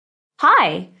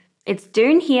Hi, it's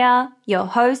Doone here, your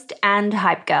host and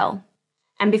hype girl.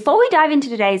 And before we dive into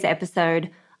today's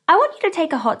episode, I want you to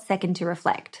take a hot second to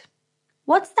reflect.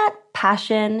 What's that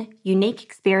passion, unique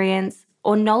experience,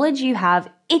 or knowledge you have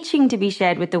itching to be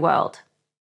shared with the world?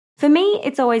 For me,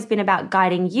 it's always been about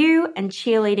guiding you and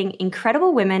cheerleading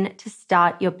incredible women to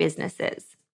start your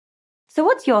businesses. So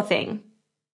what's your thing?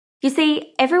 You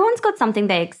see, everyone's got something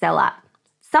they excel at,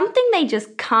 something they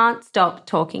just can't stop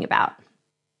talking about.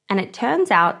 And it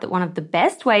turns out that one of the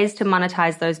best ways to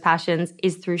monetize those passions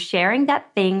is through sharing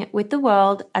that thing with the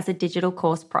world as a digital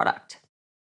course product.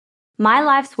 My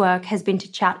life's work has been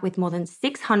to chat with more than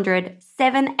 600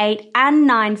 7, 8, and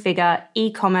 9-figure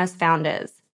e-commerce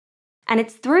founders. And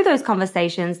it's through those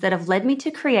conversations that have led me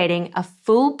to creating a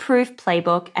foolproof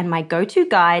playbook and my go-to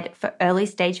guide for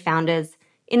early-stage founders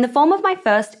in the form of my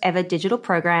first ever digital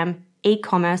program,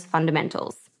 E-commerce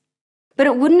Fundamentals. But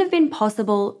it wouldn't have been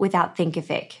possible without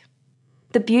Thinkific.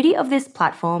 The beauty of this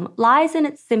platform lies in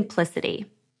its simplicity.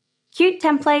 Cute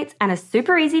templates and a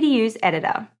super easy to use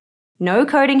editor. No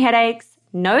coding headaches,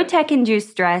 no tech-induced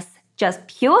stress, just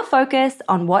pure focus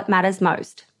on what matters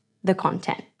most, the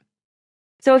content.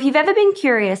 So if you've ever been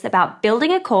curious about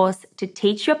building a course to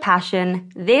teach your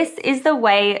passion, this is the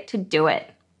way to do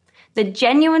it. The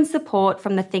genuine support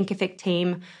from the Thinkific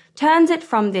team turns it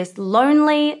from this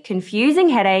lonely, confusing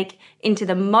headache into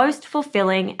the most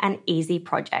fulfilling and easy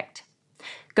project.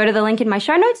 Go to the link in my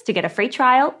show notes to get a free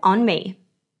trial on me.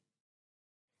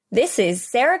 This is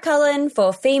Sara Cullen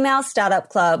for Female Startup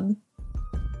Club.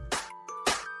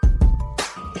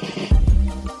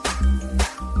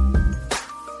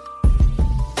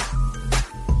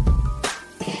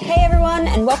 Hey everyone,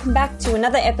 and welcome back to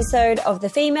another episode of the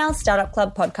Female Startup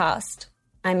Club podcast.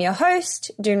 I'm your host,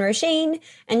 Doone Roisin,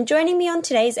 and joining me on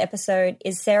today's episode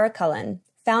is Sara Cullen,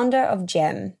 founder of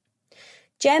GEM.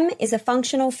 GEM is a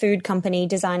functional food company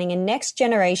designing a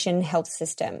next-generation health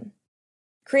system.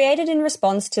 Created in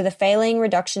response to the failing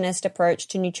reductionist approach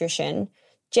to nutrition,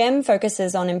 GEM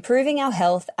focuses on improving our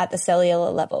health at the cellular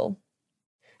level.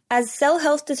 As cell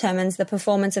health determines the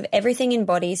performance of everything in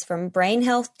bodies from brain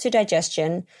health to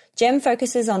digestion, GEM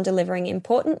focuses on delivering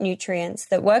important nutrients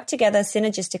that work together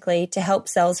synergistically to help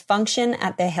cells function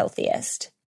at their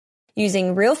healthiest.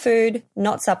 Using real food,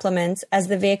 not supplements, as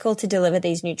the vehicle to deliver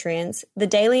these nutrients, the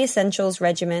Daily Essentials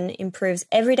regimen improves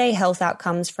everyday health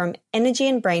outcomes from energy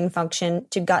and brain function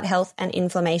to gut health and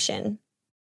inflammation.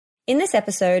 In this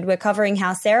episode, we're covering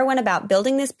how Sara went about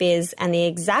building this biz and the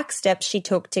exact steps she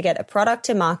took to get a product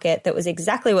to market that was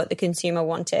exactly what the consumer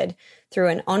wanted through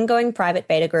an ongoing private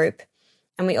beta group.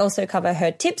 And we also cover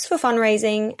her tips for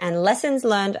fundraising and lessons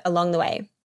learned along the way.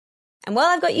 And while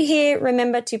I've got you here,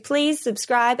 remember to please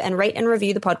subscribe and rate and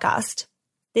review the podcast.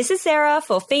 This is Sara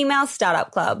for Female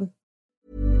Startup Club.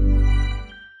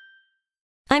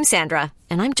 I'm Sandra,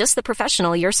 and I'm just the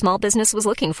professional your small business was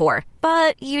looking for.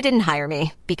 But you didn't hire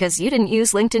me because you didn't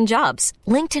use LinkedIn Jobs.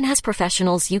 LinkedIn has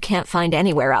professionals you can't find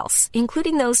anywhere else,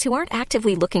 including those who aren't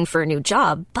actively looking for a new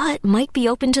job, but might be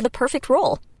open to the perfect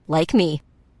role, like me.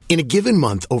 In a given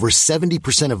month, over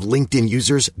 70% of LinkedIn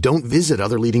users don't visit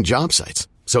other leading job sites.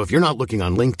 So if you're not looking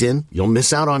on LinkedIn, you'll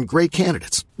miss out on great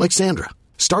candidates like Sandra.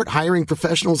 Start hiring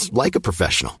professionals like a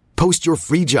professional. Post your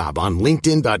free job on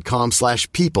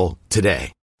linkedin.com/people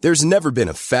today. There's never been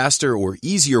a faster or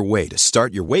easier way to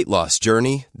start your weight loss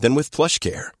journey than with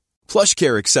PlushCare.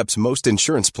 PlushCare accepts most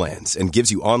insurance plans and gives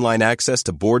you online access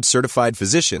to board-certified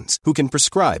physicians who can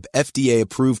prescribe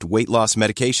FDA-approved weight loss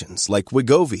medications like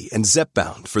Wegovy and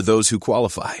Zepbound for those who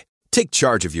qualify. Take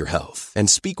charge of your health and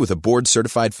speak with a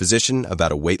board-certified physician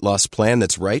about a weight loss plan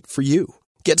that's right for you.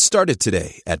 Get started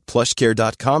today at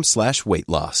plushcare.com/weight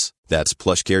loss. That's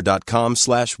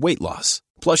plushcare.com/weight loss.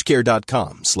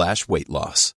 plushcare.com/weight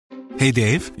loss. Hey,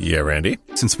 Dave. Yeah, Randy.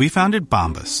 Since we founded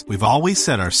Bombas, we've always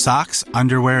said our socks,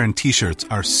 underwear, and T-shirts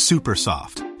are super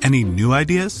soft. Any new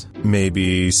ideas?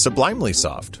 Maybe sublimely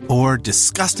soft. Or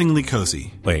disgustingly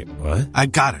cozy. Wait, what? I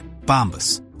got it.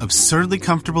 Bombas. Absurdly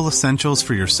comfortable essentials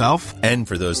for yourself and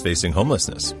for those facing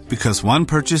homelessness. Because one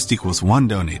purchased equals one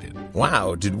donated.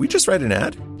 Wow, did we just write an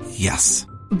ad? Yes.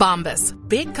 Bombas.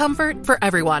 Big comfort for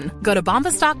everyone. Go to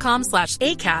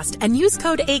bombas.com/ACAST and use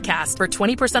code ACAST for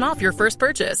 20% off your first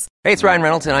purchase. Hey, it's Ryan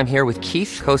Reynolds, and I'm here with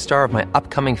Keith, co-star of my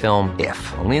upcoming film,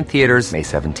 If, only in theaters May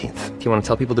 17th. Do you want to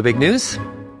tell people the big news?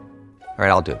 All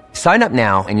right, I'll do it. Sign up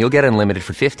now and you'll get unlimited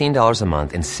for $15 a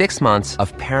month and 6 months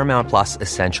of Paramount Plus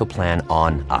Essential Plan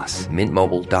on us.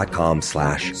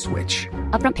 MintMobile.com/switch.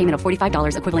 Upfront payment of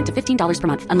 $45 equivalent to $15 per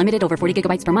month. Unlimited over 40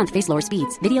 gigabytes per month. Face lower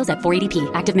speeds. Videos at 480p.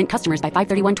 Active Mint customers by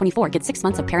 531.24 get 6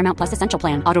 months of Paramount Plus Essential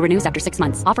Plan. Auto renews after 6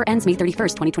 months. Offer ends May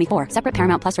 31st, 2024. Separate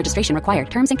Paramount Plus registration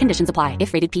required. Terms and conditions apply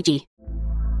if rated PG.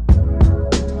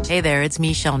 Hey there, it's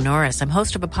Michelle Norris. I'm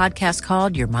host of a podcast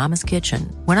called Your Mama's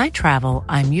Kitchen. When I travel,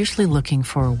 I'm usually looking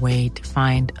for a way to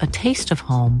find a taste of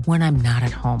home when I'm not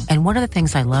at home. And one of the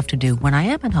things I love to do when I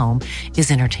am at home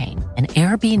is entertain. And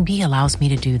Airbnb allows me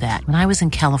to do that. When I was in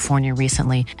California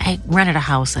recently, I rented a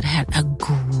house that had a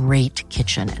great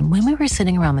kitchen. And when we were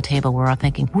sitting around the table, we're all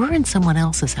thinking, we're in someone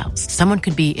else's house. Someone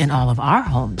could be in all of our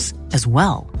homes as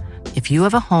well. If you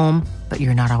have a home, but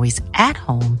you're not always at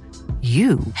home,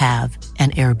 you have an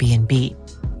Airbnb.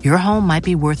 Your home might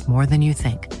be worth more than you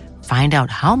think. Find out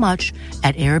how much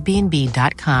at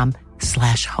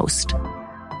airbnb.com/host.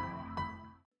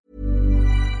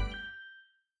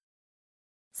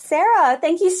 Sarah,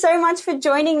 thank you so much for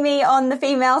joining me on the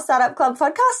Female Startup Club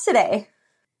podcast today.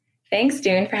 Thanks,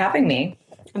 Dune, for having me.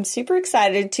 I'm super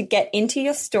excited to get into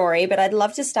your story, but I'd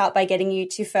love to start by getting you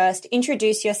to first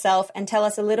introduce yourself and tell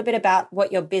us a little bit about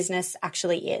what your business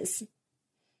actually is.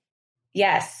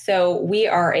 Yes, so we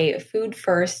are a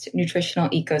food-first nutritional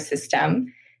ecosystem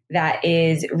that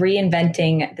is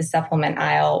reinventing the supplement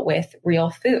aisle with real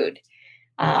food.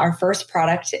 Our first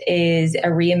product is a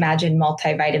reimagined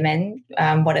multivitamin,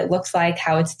 what it looks like,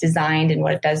 how it's designed, and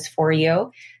what it does for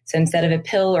you. So instead of a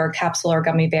pill or a capsule or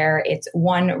gummy bear, it's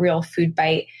one real food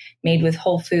bite made with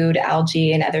whole food,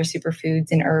 algae, and other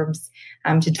superfoods and herbs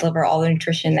to deliver all the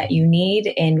nutrition that you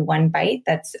need in one bite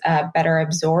that's better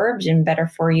absorbed and better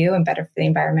for you and better for the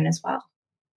environment as well.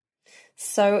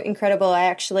 So incredible. I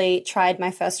actually tried my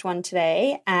first one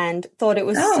today and thought it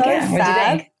was so yeah. What'd you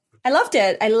fab. think? I loved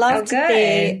it. I loved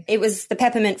good. it was the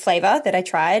peppermint flavor that I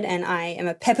tried, and I am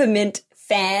a peppermint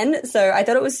fan. So I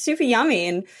thought it was super yummy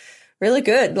and really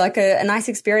good, like a nice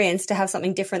experience to have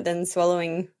something different than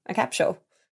swallowing a capsule.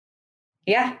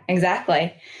 Yeah,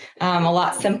 exactly. A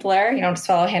lot simpler. You don't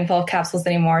swallow a handful of capsules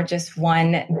anymore, just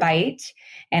one bite.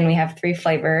 And we have 3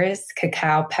 flavors,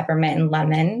 cacao, peppermint, and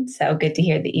lemon. So good to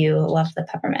hear that you love the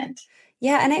peppermint.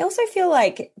 Yeah, and I also feel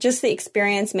like just the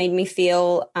experience made me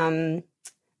feel,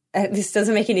 this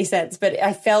doesn't make any sense, but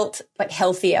I felt like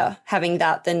healthier having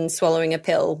that than swallowing a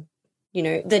pill. You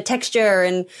know, the texture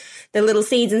and the little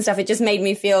seeds and stuff, it just made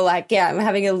me feel like, yeah, I'm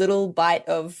having a little bite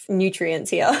of nutrients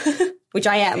here, which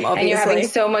I am, obviously. And you're having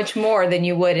so much more than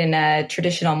you would in a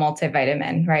traditional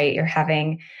multivitamin, right? You're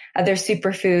having other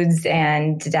superfoods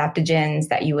and adaptogens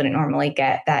that you wouldn't normally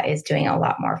get that is doing a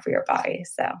lot more for your body.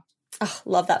 So. Oh,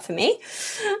 love that for me.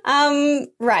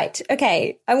 Right.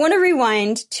 Okay. I want to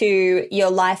rewind to your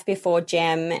life before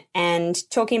GEM and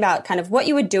talking about kind of what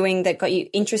you were doing that got you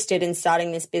interested in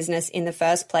starting this business in the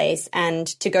first place and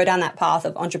to go down that path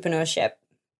of entrepreneurship.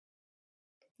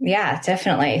 Yeah,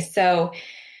 definitely. So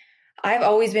I've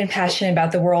always been passionate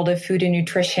about the world of food and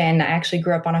nutrition. I actually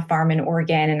grew up on a farm in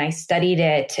Oregon, and I studied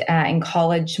it in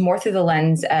college more through the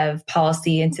lens of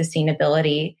policy and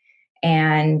sustainability.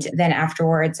 And then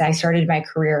afterwards, I started my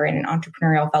career in an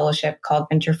entrepreneurial fellowship called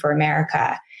Venture for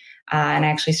America. And I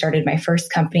actually started my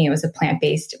first company. It was a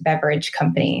plant-based beverage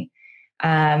company.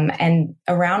 And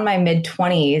around my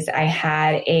mid-20s, I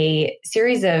had a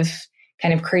series of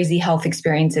kind of crazy health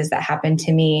experiences that happened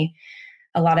to me.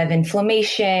 A lot of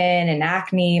inflammation and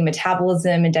acne,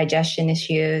 metabolism and digestion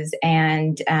issues,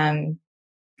 and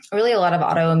really a lot of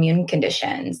autoimmune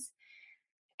conditions.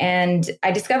 And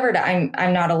I discovered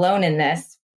I'm not alone in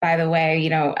this, by the way. You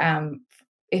know,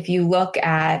 if you look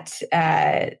at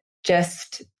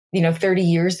just 30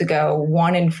 years ago,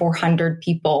 1 in 400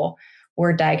 people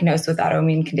were diagnosed with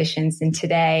autoimmune conditions, and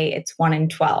today it's 1 in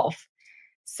 12.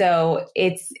 So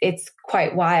it's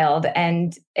quite wild,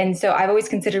 and so I've always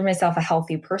considered myself a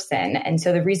healthy person, and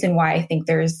so the reason why I think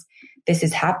this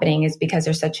is happening is because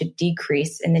there's such a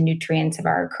decrease in the nutrients of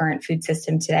our current food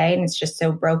system today, and it's just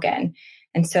so broken.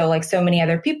 And so, like so many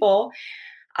other people,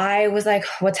 I was like,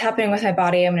 what's happening with my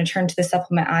body? I'm going to turn to the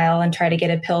supplement aisle and try to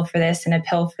get a pill for this and a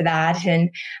pill for that. And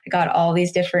I got all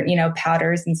these different,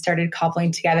 powders and started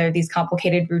cobbling together these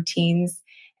complicated routines.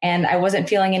 And I wasn't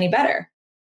feeling any better.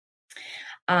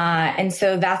 And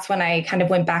so that's when I kind of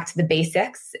went back to the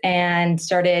basics and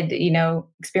started,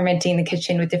 experimenting in the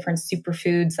kitchen with different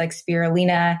superfoods like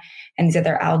spirulina and these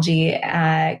other algae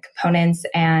components.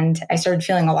 And I started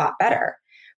feeling a lot better.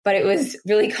 But it was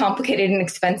really complicated and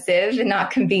expensive and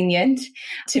not convenient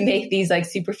to make these like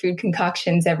superfood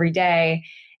concoctions every day.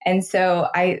 And so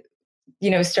I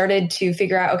started to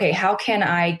figure out, okay, how can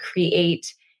I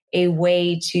create a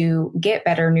way to get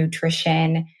better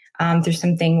nutrition through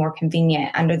something more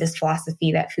convenient under this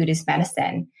philosophy that food is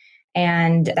medicine.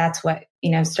 And that's what,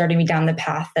 started me down the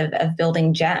path of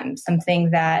building GEM,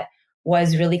 something that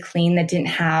was really clean, that didn't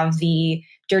have the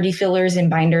dirty fillers and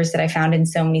binders that I found in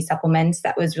so many supplements,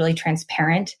 that was really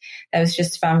transparent, that was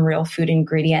just from real food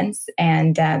ingredients.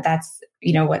 And that's,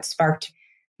 what sparked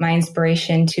my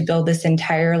inspiration to build this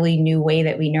entirely new way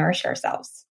that we nourish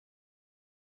ourselves.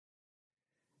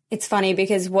 It's funny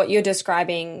because what you're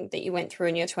describing that you went through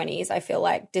in your 20s, I feel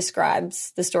like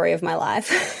describes the story of my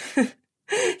life.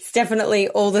 It's definitely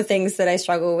all the things that I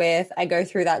struggle with. I go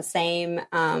through that same,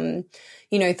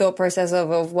 thought process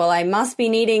of, well, I must be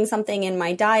needing something in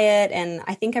my diet. And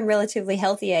I think I'm relatively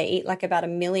healthy. I eat like about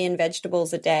 1 million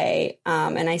vegetables a day.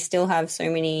 And I still have so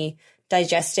many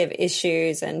digestive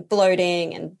issues and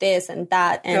bloating and this and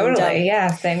that. And, totally.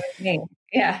 Yeah. Same with me.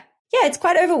 Yeah. Yeah, it's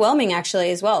quite overwhelming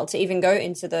actually as well to even go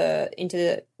into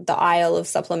the aisle of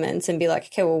supplements and be like,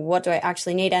 okay, well, what do I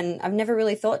actually need? And I've never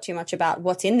really thought too much about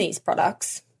what's in these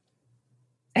products.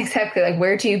 Exactly. Like,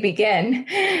 where do you begin?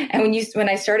 And when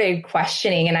I started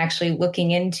questioning and actually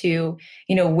looking into,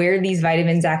 where these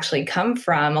vitamins actually come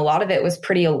from, a lot of it was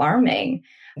pretty alarming.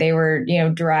 They were,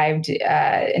 derived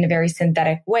in a very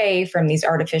synthetic way from these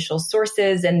artificial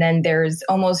sources. And then there's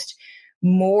almost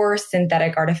more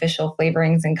synthetic artificial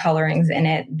flavorings and colorings in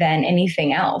it than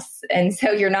anything else. And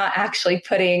so you're not actually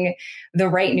putting the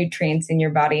right nutrients in your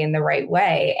body in the right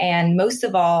way. And most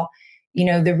of all,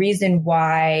 the reason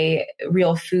why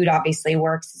real food obviously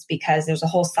works is because there's a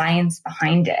whole science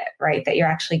behind it, right? That you're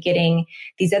actually getting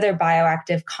these other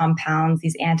bioactive compounds,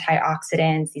 these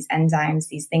antioxidants, these enzymes,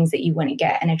 these things that you wouldn't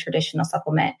get in a traditional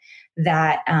supplement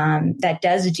that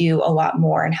does do a lot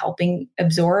more in helping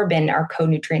absorb and are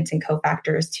co-nutrients and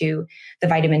cofactors to the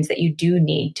vitamins that you do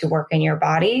need to work in your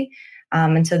body.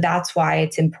 And so that's why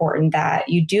it's important that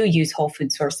you do use whole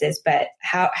food sources. But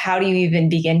how do you even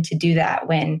begin to do that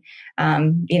when,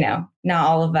 not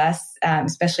all of us,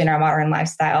 especially in our modern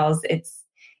lifestyles,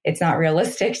 it's not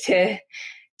realistic to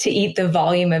eat the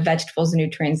volume of vegetables and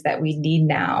nutrients that we need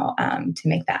now to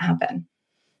make that happen.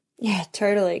 Yeah,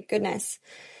 totally. Goodness.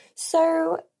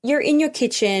 So you're in your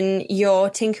kitchen, you're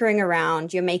tinkering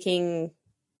around, you're making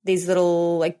these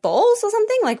little like balls or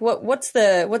something. Like what's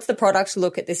the product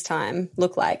look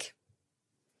like?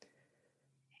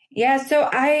 Yeah. So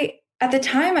at the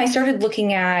time I started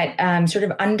looking at sort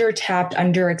of undertapped,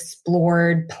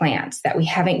 underexplored plants that we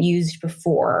haven't used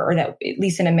before, or that at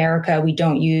least in America, we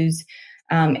don't use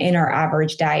in our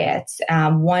average diets,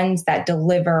 ones that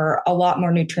deliver a lot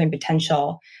more nutrient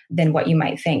potential than what you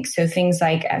might think. So things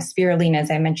like spirulina,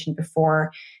 as I mentioned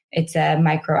before, it's a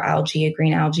microalgae, a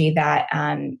green algae that,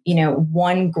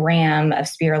 1 gram of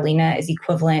spirulina is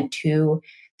equivalent to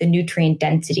the nutrient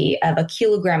density of a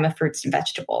kilogram of fruits and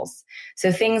vegetables.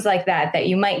 So things like that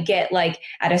you might get like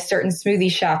at a certain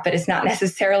smoothie shop, but it's not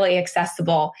necessarily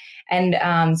accessible. And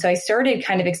so I started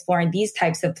kind of exploring these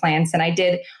types of plants, and I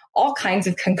did all kinds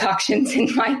of concoctions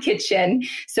in my kitchen.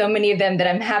 So many of them that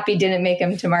I'm happy didn't make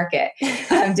it to market.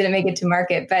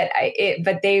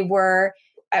 But they were,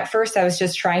 at first I was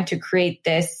just trying to create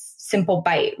this simple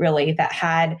bite really that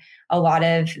had a lot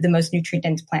of the most nutrient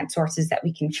dense plant sources that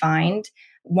we can find,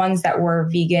 ones that were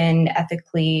vegan,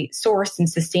 ethically sourced and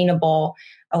sustainable.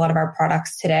 A lot of our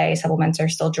products today, supplements, are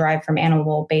still derived from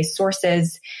animal-based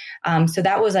sources. So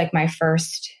that was like my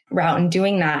first route in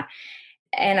doing that.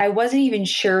 And I wasn't even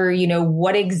sure,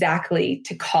 what exactly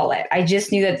to call it. I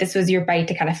just knew that this was your bite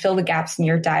to kind of fill the gaps in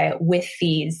your diet with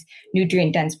these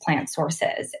nutrient-dense plant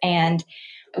sources. And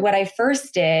what I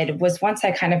first did was, once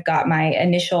I kind of got my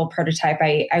initial prototype,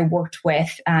 I worked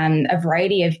with a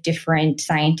variety of different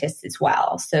scientists as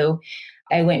well. So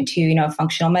I went to, a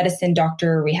functional medicine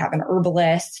doctor. We have an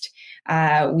herbalist.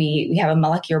 We have a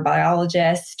molecular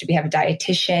biologist. We have a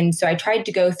dietitian. So I tried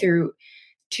to go through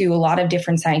to a lot of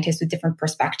different scientists with different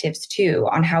perspectives too,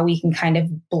 on how we can kind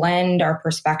of blend our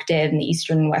perspective in the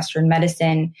Eastern and Western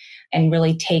medicine and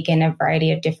really take in a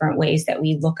variety of different ways that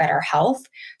we look at our health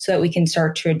so that we can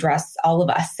start to address all of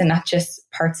us and not just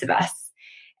parts of us.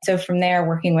 So from there,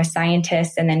 working with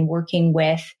scientists and then working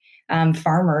with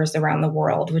farmers around the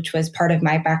world, which was part of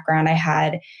my background. I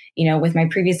had, with my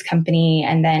previous company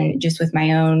and then just with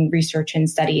my own research and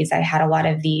studies, I had a lot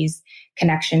of these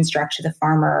connections direct to the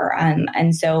farmer.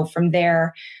 And so from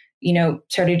there,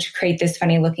 started to create this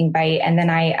funny looking bite. And then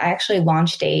I actually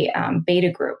launched a beta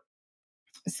group.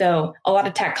 So a lot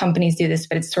of tech companies do this,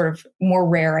 but it's sort of more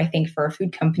rare, I think, for a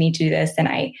food company to do this. And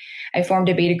I formed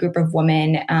a beta group of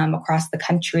women across the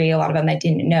country, a lot of them that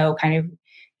didn't know kind of,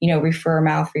 refer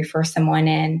mouth, refer someone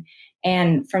in.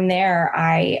 And from there,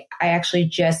 I actually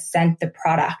just sent the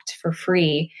product for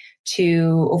free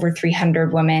to over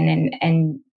 300 women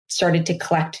and started to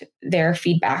collect their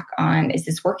feedback on, is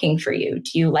this working for you?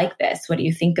 Do you like this? What do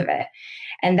you think of it?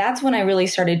 And that's when I really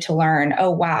started to learn,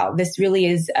 oh, wow, this really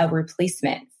is a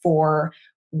replacement for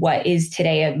what is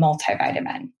today a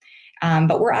multivitamin.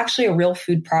 But we're actually a real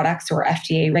food product, so we're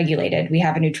FDA regulated. We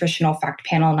have a nutritional fact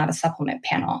panel, not a supplement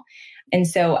panel. And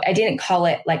so I didn't call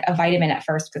it like a vitamin at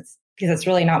first because it's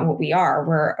really not what we are.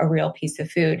 We're a real piece of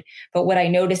food. But what I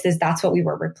noticed is that's what we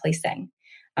were replacing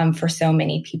for so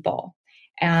many people.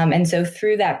 And so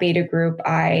through that beta group,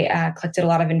 I collected a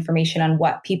lot of information on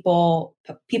what people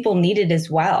needed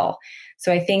as well.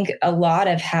 So I think a lot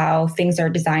of how things are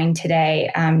designed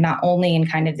today, not only in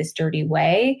kind of this dirty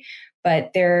way,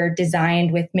 but they're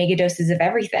designed with mega doses of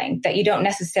everything that you don't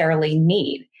necessarily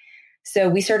need. So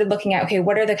we started looking at, okay,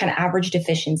 what are the kind of average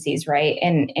deficiencies, right?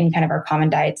 In kind of our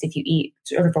common diets, if you eat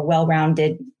sort of a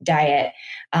well-rounded diet,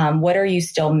 what are you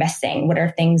still missing? What are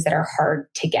things that are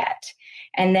hard to get?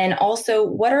 And then also,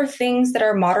 what are things that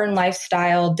our modern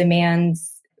lifestyle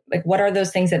demands? Like, what are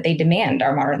those things that they demand,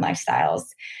 our modern lifestyles?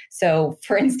 So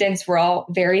for instance, we're all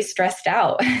very stressed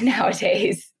out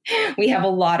nowadays. We have a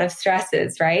lot of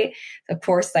stresses, right? Of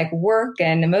course, like work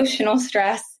and emotional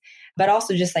stress, but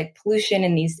also just like pollution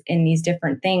in these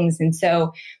different things. And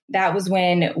so that was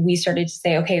when we started to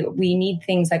say, okay, we need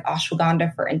things like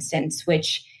ashwagandha, for instance,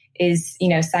 which is,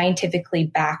 scientifically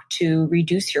backed to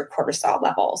reduce your cortisol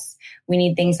levels. We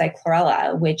need things like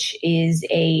chlorella, which is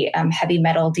a heavy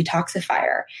metal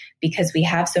detoxifier, because we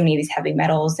have so many of these heavy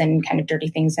metals and kind of dirty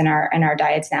things in our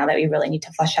diets now that we really need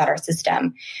to flush out our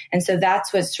system. And so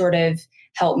that's what sort of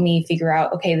helped me figure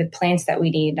out, okay, the plants that we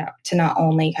need to not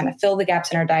only kind of fill the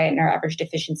gaps in our diet and our average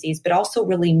deficiencies, but also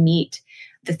really meet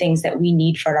the things that we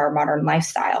need for our modern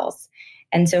lifestyles.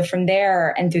 And so from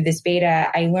there and through this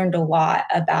beta, I learned a lot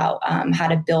about how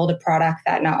to build a product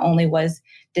that not only was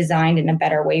designed in a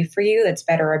better way for you, that's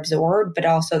better absorbed, but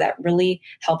also that really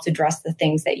helps address the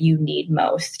things that you need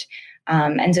most.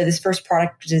 And so this first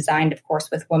product was designed, of course,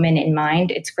 with women in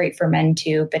mind. It's great for men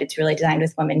too, but it's really designed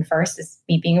with women first, as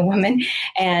me being a woman,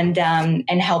 and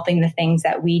helping the things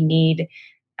that we need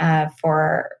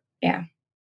for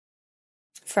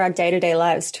our day-to-day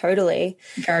lives. Totally.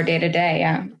 For our day-to-day,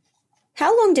 yeah.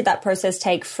 How long did that process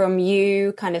take from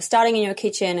you kind of starting in your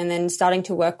kitchen and then starting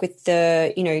to work with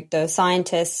the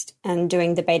scientist and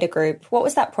doing the beta group? What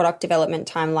was that product development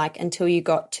time like until you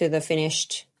got to the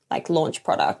finished launch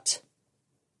product?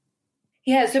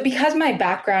 Yeah, so because my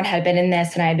background had been in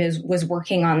this and I was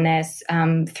working on this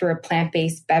through a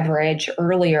plant-based beverage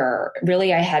earlier,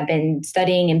 really I had been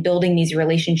studying and building these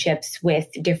relationships with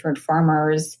different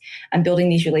farmers and building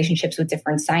these relationships with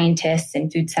different scientists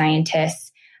and food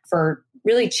scientists for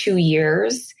really 2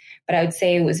 years. But I would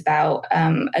say it was about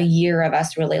a year of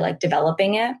us really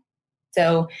developing it.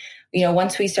 So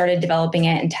once we started developing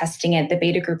it and testing it, the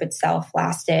beta group itself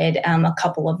lasted a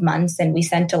couple of months, and we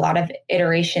sent a lot of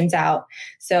iterations out.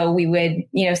 So we would,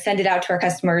 send it out to our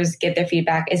customers, get their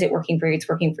feedback. Is it working for you? It's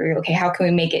working for you. Okay, how can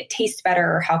we make it taste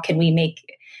better? Or how can we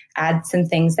add some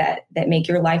things that make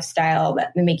your lifestyle,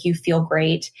 that make you feel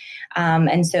great?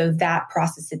 And so that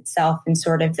process itself and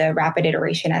sort of the rapid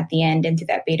iteration at the end into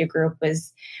that beta group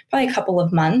was probably a couple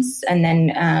of months. And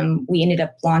then we ended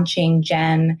up launching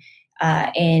GEM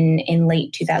in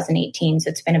late 2018. So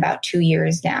it's been about 2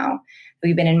 years now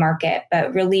we've been in market.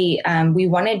 But really, we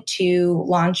wanted to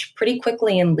launch pretty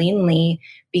quickly and leanly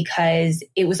because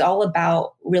it was all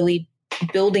about really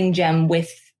building GEM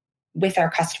with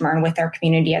our customer and with our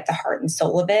community at the heart and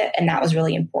soul of it. And that was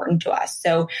really important to us.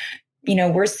 So,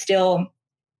 we're still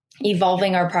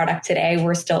evolving our product today.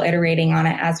 We're still iterating on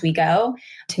it as we go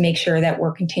to make sure that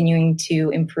we're continuing to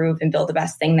improve and build the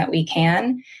best thing that we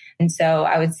can. And so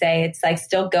I would say it's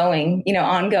still going,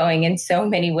 ongoing in so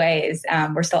many ways.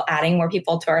 We're still adding more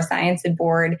people to our science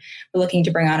board. We're looking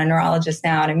to bring on a neurologist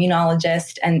now, an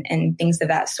immunologist, and things of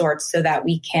that sort so that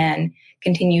we can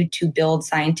continue to build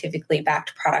scientifically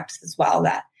backed products as well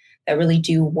that really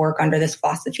do work under this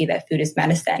philosophy that food is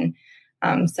medicine.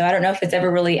 So I don't know if it's ever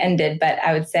really ended, but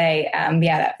I would say,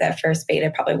 that first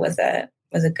beta probably was a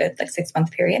good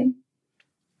 6-month period.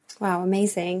 Wow,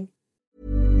 amazing.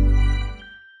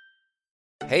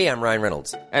 Hey, I'm Ryan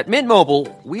Reynolds. At Mint Mobile,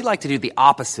 we like to do the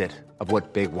opposite of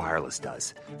what Big Wireless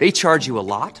does. They charge you a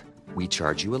lot. We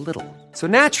charge you a little. So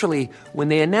naturally, when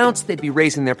they announced they'd be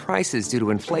raising their prices due to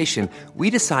inflation,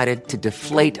 we decided to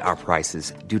deflate our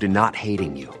prices due to not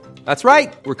hating you. That's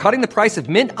right. We're cutting the price of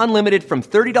Mint Unlimited from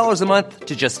 $30 a month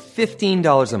to just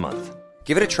 $15 a month.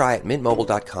 Give it a try at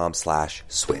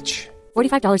mintmobile.com/switch.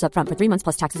 $45 upfront for 3 months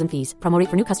plus taxes and fees. Promo rate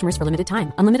for new customers for limited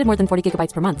time. Unlimited more than 40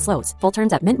 gigabytes per month. Slows full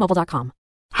terms at mintmobile.com.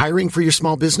 Hiring for your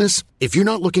small business? If you're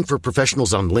not looking for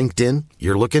professionals on LinkedIn,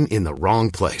 you're looking in the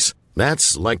wrong place.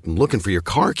 That's like looking for your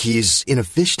car keys in a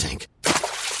fish tank.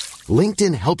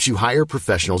 LinkedIn helps you hire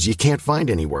professionals you can't find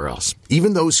anywhere else,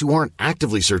 even those who aren't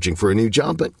actively searching for a new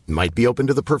job but might be open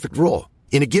to the perfect role.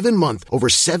 In a given month, over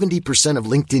 70% of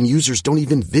LinkedIn users don't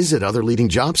even visit other leading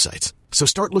job sites. So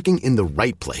start looking in the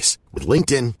right place. With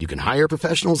LinkedIn, you can hire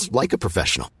professionals like a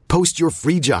professional. Post your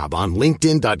free job on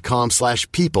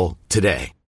linkedin.com/people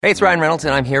today. Hey, it's Ryan Reynolds,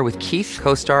 and I'm here with Keith,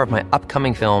 co-star of my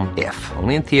upcoming film, If,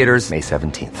 only in theaters May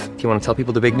 17th. Do you want to tell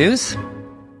people the big news?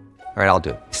 All right, I'll do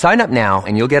it. Sign up now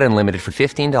and you'll get unlimited for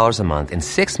 $15 a month and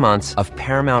 6 months of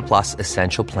Paramount Plus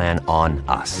Essential Plan on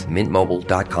us.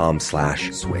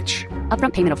 MintMobile.com/switch.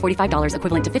 Upfront payment of $45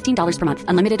 equivalent to $15 per month.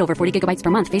 Unlimited over 40 gigabytes per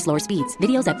month. Face lower speeds.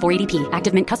 Videos at 480p.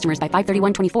 Active Mint customers by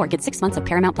 531.24 get 6 months of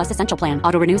Paramount Plus Essential Plan.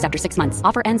 Auto renews after 6 months.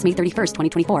 Offer ends May 31st,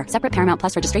 2024. Separate Paramount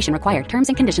Plus registration required. Terms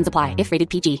and conditions apply if rated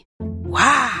PG.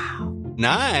 Wow.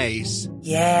 Nice.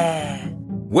 Yeah.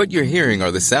 What you're hearing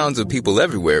are the sounds of people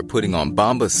everywhere putting on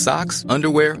Bombas socks,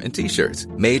 underwear, and T-shirts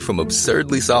made from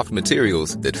absurdly soft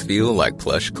materials that feel like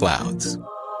plush clouds.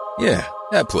 Yeah,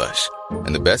 that plush.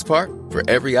 And the best part? For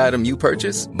every item you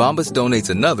purchase, Bombas donates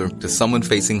another to someone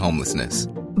facing homelessness.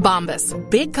 Bombas.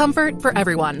 Big comfort for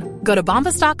everyone. Go to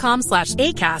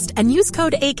bombas.com/ACAST and use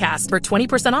code ACAST for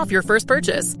 20% off your first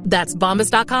purchase. That's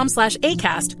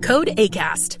bombas.com/ACAST. Code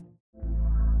ACAST.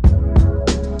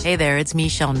 Hey there, it's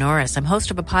Michelle Norris. I'm host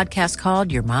of a podcast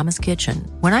called Your Mama's Kitchen.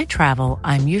 When I travel,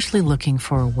 I'm usually looking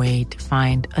for a way to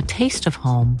find a taste of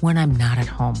home when I'm not at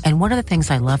home. And one of the things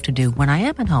I love to do when I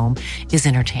am at home is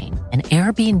entertain. And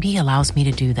Airbnb allows me to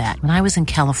do that. When I was in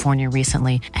California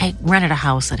recently, I rented a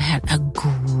house that had a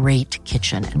great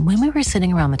kitchen. And when we were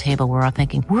sitting around the table, we were all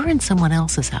thinking, we're in someone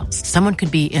else's house. Someone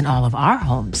could be in all of our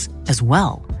homes as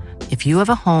well. If you have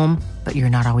a home, but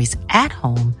you're not always at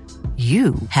home,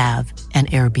 you have an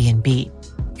Airbnb.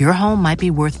 Your home might be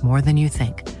worth more than you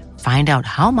think. Find out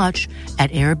how much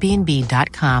at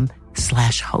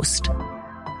airbnb.com/host.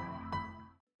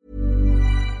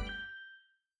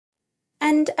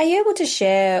 And are you able to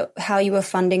share how you were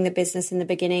funding the business in the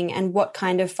beginning and what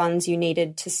kind of funds you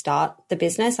needed to start the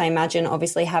business? I imagine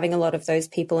obviously having a lot of those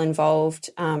people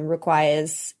involved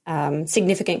requires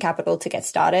significant capital to get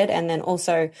started. And then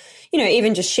also, you know,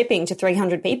 even just shipping to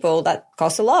 300 people, that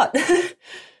costs a lot.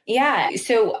 Yeah.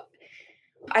 So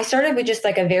I started with just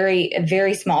like a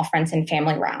very small friends and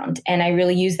family round, and I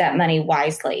really used that money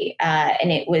wisely.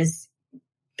 And it was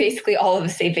basically all of the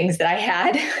savings that I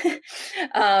had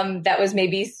that was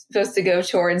maybe supposed to go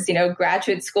towards, you know,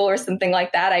 graduate school or something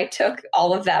like that. I took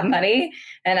all of that money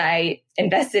and I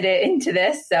invested it into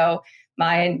this. So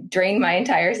drained my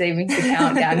entire savings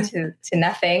account down to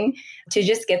nothing to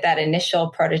just get that initial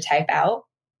prototype out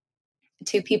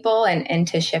to people and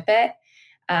to ship it.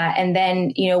 And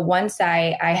then, you know, once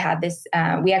I had this,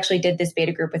 we actually did this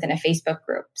beta group within a Facebook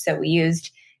group. So we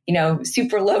used, you know,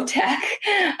 super low tech.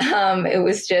 It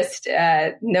was just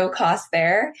no cost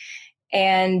there.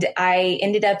 And I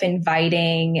ended up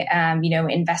inviting, you know,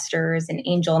 investors and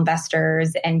angel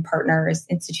investors and partners,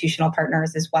 institutional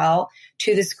partners as well,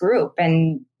 to this group,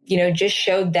 and, you know, just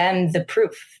showed them the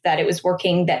proof that it was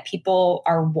working, that people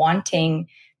are wanting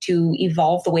to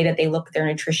evolve the way that they look at their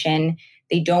nutrition.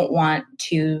 They don't want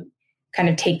to kind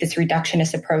of take this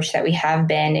reductionist approach that we have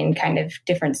been in kind of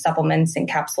different supplements and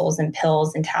capsules and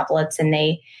pills and tablets. And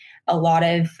a lot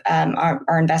of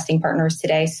our investing partners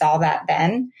today saw that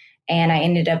then. And I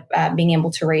ended up being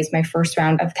able to raise my first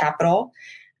round of capital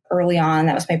early on.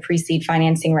 That was my pre-seed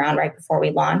financing round right before we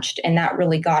launched. And that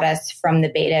really got us from the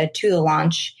beta to the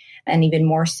launch, and even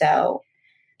more so.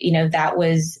 You know, that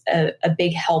was a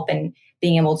big help in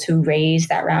being able to raise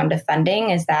that round of funding,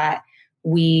 is that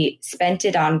we spent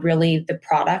it on really the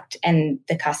product and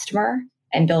the customer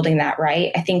and building that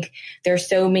right. I think there's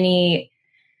so many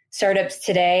startups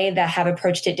today that have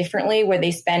approached it differently, where they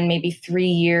spend maybe 3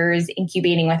 years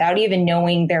incubating without even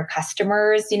knowing their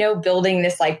customers, you know, building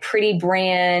this like pretty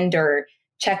brand or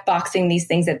checkboxing these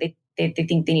things that they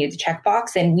think they need to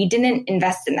checkbox. And we didn't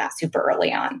invest in that super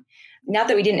early on. Not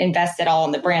that we didn't invest at all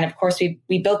in the brand. Of course,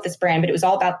 we built this brand, but it was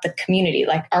all about the community.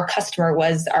 Like our customer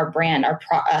was our brand,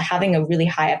 having a really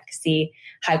high efficacy,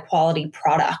 high quality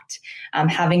product,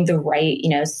 having the right, you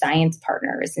know, science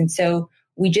partners. And so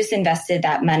we just invested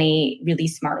that money really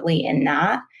smartly in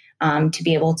that to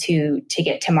be able to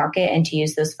get to market and to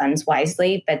use those funds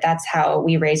wisely. But that's how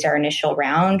we raised our initial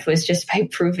round, was just by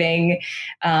proving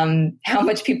how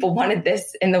much people wanted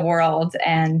this in the world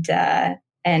and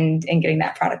getting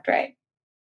that product right.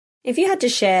 If you had to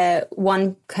share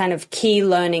one kind of key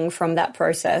learning from that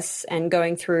process and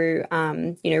going through,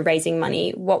 raising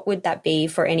money, what would that be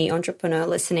for any entrepreneur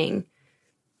listening?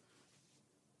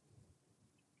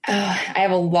 I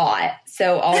have a lot,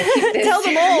 so I'll keep this Tell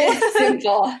them all.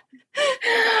 simple.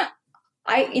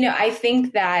 I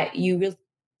think that you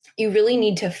really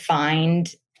need to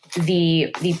find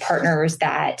the partners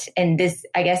that, and this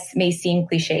I guess may seem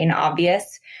cliche and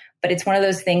obvious, but it's one of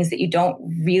those things that you don't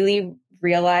really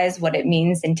realize what it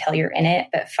means until you're in it.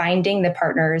 But finding the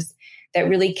partners that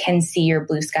really can see your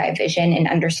blue sky vision and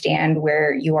understand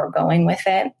where you are going with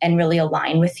it and really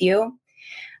align with you.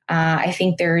 I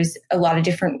think there's a lot of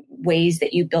different ways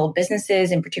that you build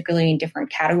businesses, and particularly in different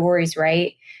categories,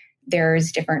 right?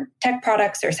 There's different tech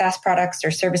products or SaaS products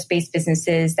or service-based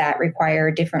businesses that require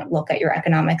a different look at your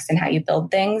economics and how you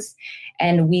build things.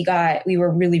 And we were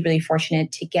really, really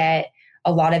fortunate to get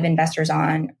a lot of investors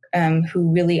on who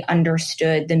really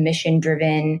understood the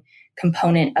mission-driven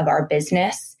component of our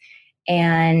business,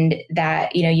 and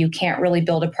that, you can't really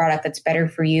build a product that's better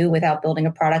for you without building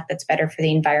a product that's better for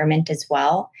the environment as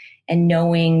well. And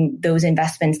knowing those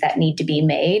investments that need to be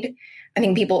made. I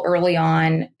think people early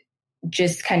on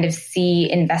just kind of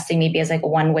see investing maybe as like a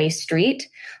one-way street,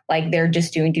 like they're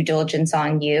just doing due diligence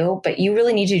on you, but you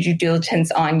really need to do due diligence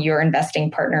on your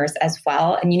investing partners as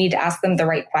well. And you need to ask them the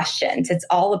right questions. It's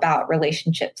all about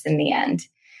relationships in the end,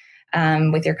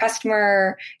 with your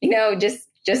customer,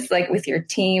 just like with your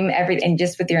team, and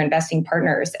just with your investing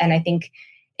partners. And I think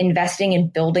investing in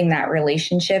building that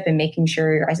relationship and making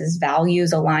sure your guys'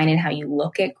 values align in how you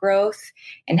look at growth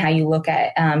and how you look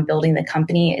at building the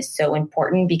company is so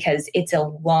important, because it's a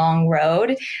long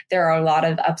road. There are a lot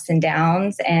of ups and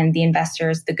downs, and the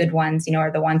investors, the good ones,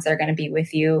 are the ones that are going to be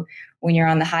with you when you're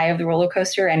on the high of the roller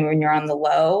coaster and when you're on the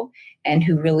low, and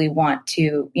who really want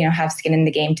to, have skin in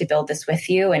the game to build this with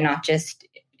you and not just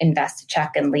invest a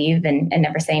check and leave and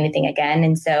never say anything again.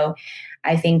 And so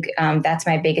I think that's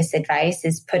my biggest advice,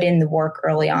 is put in the work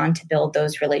early on to build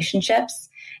those relationships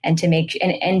and to make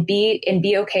and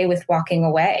be okay with walking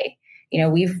away.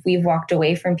 We've walked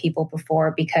away from people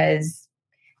before because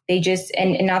they just,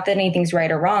 and not that anything's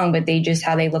right or wrong, but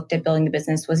how they looked at building the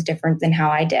business was different than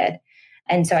how I did.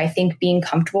 And so I think being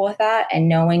comfortable with that and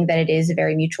knowing that it is a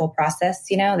very mutual process,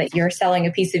 that you're selling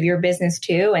a piece of your business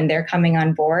too, and they're coming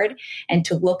on board, and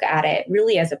to look at it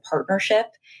really as a partnership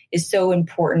is so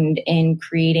important in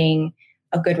creating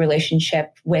a good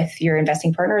relationship with your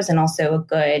investing partners, and also a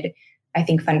good, I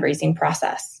think, fundraising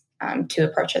process to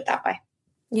approach it that way.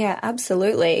 Yeah,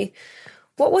 absolutely.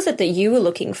 What was it that you were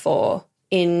looking for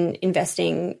in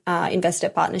investor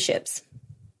partnerships?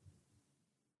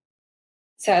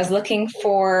 So I was looking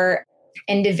for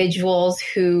individuals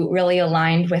who really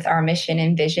aligned with our mission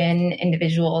and vision, and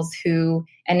institutional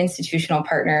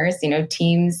partners,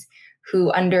 teams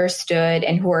who understood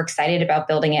and who were excited about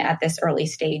building it at this early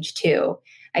stage too.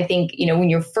 I think, when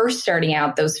you're first starting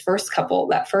out,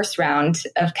 that first round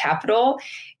of capital,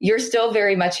 you're still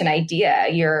very much an idea.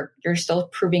 You're still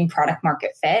proving product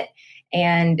market fit.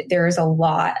 And there's a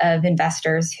lot of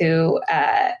investors who,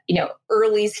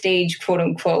 early stage, quote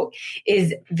unquote,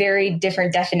 is very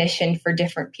different definition for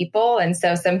different people. And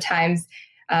so sometimes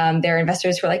there are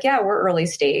investors who are like, yeah, we're early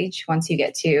stage. Once you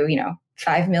get to,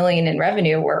 5 million in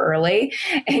revenue, we're early.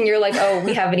 And you're like, oh,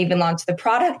 we haven't even launched the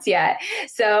product yet.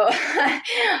 So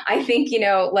I think,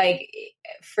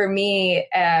 for me,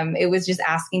 it was just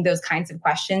asking those kinds of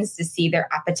questions to see their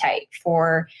appetite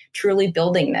for truly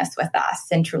building this with us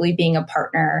and truly being a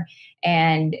partner.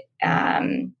 And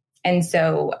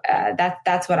so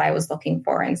that's what I was looking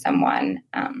for in someone.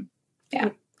 Yeah.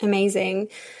 Amazing.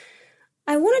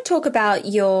 I want to talk about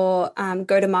your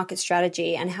go-to-market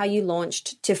strategy and how you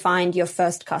launched to find your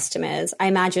first customers. I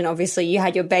imagine, obviously, you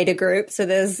had your beta group, so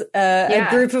there's a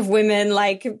group of women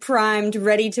primed,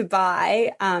 ready to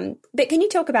buy. But can you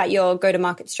talk about your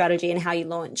go-to-market strategy and how you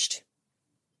launched?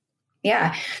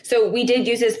 Yeah. So we did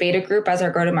use this beta group as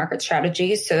our go-to-market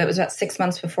strategy. So that was about 6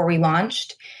 months before we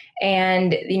launched.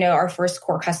 And, our first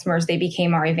core customers, they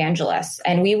became our evangelists.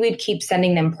 And we would keep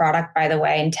sending them product, by the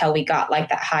way, until we got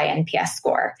that high NPS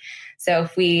score. So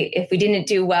if we didn't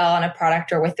do well on a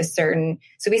product or with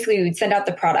so basically we would send out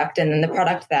the product, and then the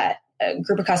product that a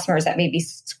group of customers that maybe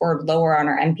scored lower on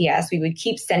our NPS, we would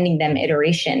keep sending them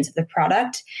iterations of the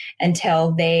product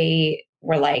until they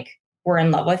were we're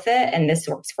in love with it and this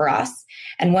works for us.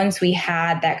 And once we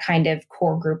had that kind of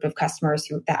core group of customers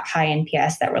who that high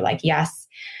NPS that were yes,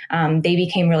 they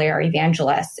became really our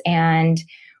evangelists. And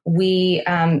we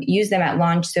used them at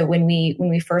launch. So when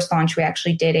we first launched, we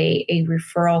actually did a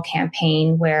referral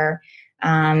campaign where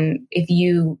if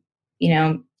you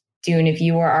Dune, if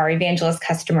you were our evangelist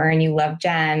customer and you love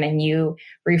GEM and you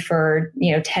referred,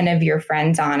 10 of your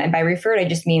friends on, and by referred, I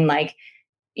just mean like,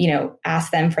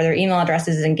 ask them for their email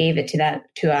addresses and gave it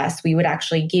to us, we would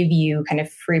actually give you kind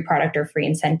of free product or free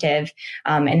incentive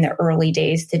in the early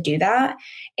days to do that.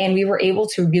 And we were able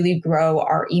to really grow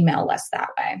our email list that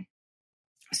way.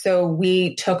 So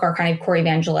we took our kind of core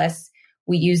evangelists,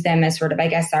 we used them as sort of, I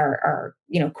guess, our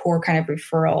core kind of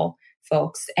referral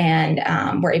folks, and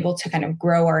we're able to kind of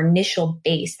grow our initial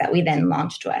base that we then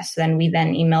launched with. So then we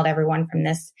emailed everyone from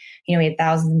this, we had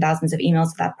thousands and thousands of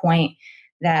emails at that point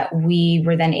that we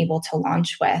were then able to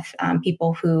launch with,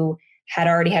 people who had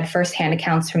already had firsthand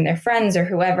accounts from their friends or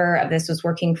whoever of this was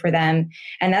working for them.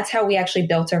 And that's how we actually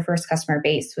built our first customer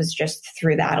base, was just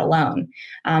through that alone,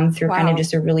 through kind of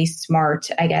just a really smart,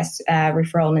 I guess,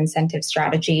 referral and incentive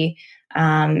strategy,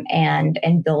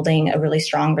 and building a really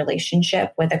strong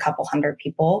relationship with a couple hundred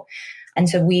people. And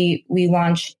so we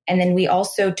launched, and then we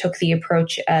also took the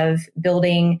approach of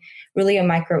building really a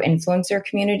micro influencer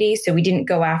community. So we didn't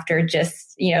go after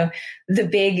just, the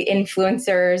big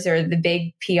influencers or the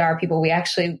big PR people. We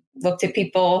actually looked at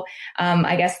people,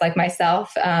 I guess like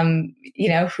myself,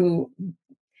 who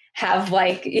have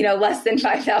less than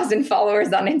 5,000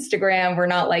 followers on Instagram. We're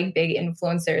not like big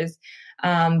influencers.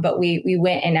 But we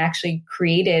went and actually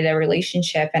created a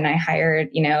relationship, and I hired,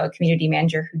 a community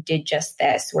manager who did just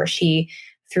this, where she,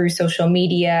 through social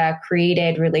media,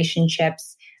 created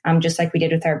relationships, just like we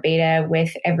did with our beta,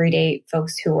 with everyday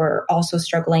folks who were also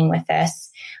struggling with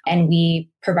this. And we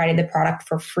provided the product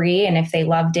for free. And if they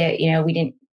loved it, we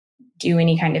didn't do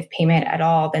any kind of payment at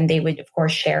all, then they would, of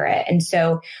course, share it. And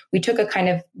so we took a kind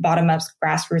of bottom-up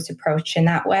grassroots approach in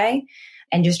that way,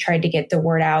 and just tried to get the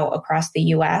word out across the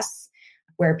US,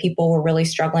 where people were really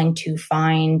struggling to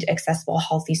find accessible,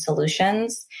 healthy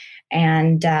solutions.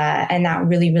 And that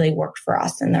really, really worked for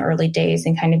us in the early days,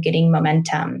 and kind of getting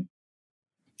momentum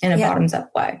in a bottoms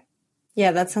up way.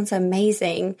 Yeah, that sounds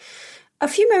amazing. A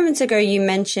few moments ago, you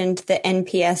mentioned the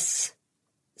NPS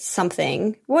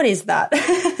something. What is that?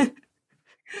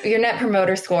 Your Net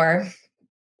Promoter Score.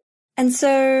 And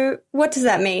so what does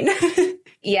that mean?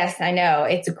 Yes, I know.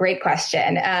 It's a great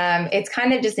question. It's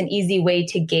kind of just an easy way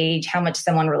to gauge how much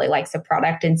someone really likes a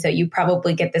product. And so you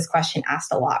probably get this question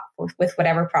asked a lot with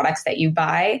whatever products that you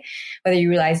buy, whether you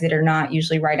realize it or not.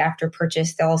 Usually right after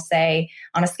purchase, they'll say,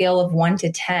 on a scale of 1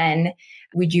 to 10,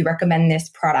 would you recommend this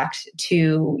product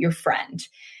to your friend?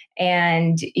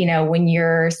 And, when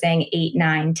you're saying 8,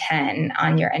 9, 10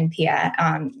 on your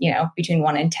NPS, between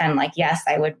 1 and 10, like, yes,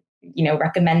 I would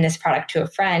recommend this product to a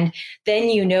friend, then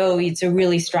it's a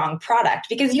really strong product,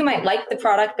 because you might like the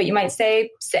product, but you might say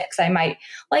 6. I might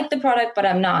like the product, but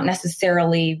I'm not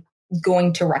necessarily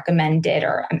going to recommend it,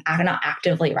 or I'm not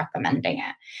actively recommending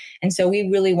it. And so we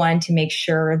really wanted to make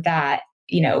sure that,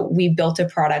 we built a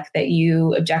product that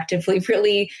you objectively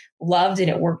really loved and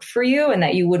it worked for you, and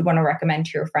that you would want to recommend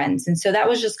to your friends. And so that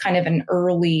was just kind of an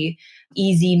early,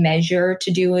 easy measure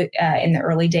to do in the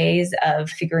early days of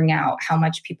figuring out how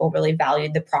much people really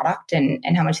valued the product and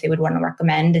how much they would want to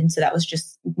recommend. And so that was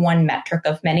just one metric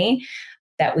of many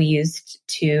that we used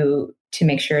to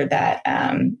make sure that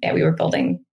we were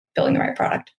building the right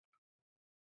product.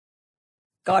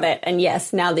 Got it. And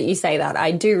yes, now that you say that,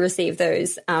 I do receive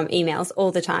those emails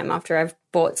all the time after I've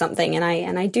bought something, and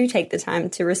I do take the time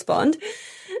to respond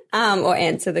or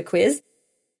answer the quiz.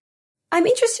 I'm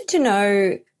interested to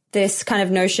know this kind of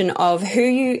notion of who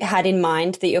you had in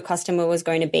mind that your customer was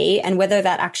going to be, and whether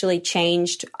that actually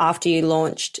changed after you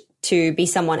launched to be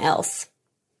someone else.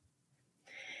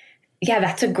 Yeah,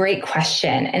 that's a great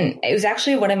question. And it was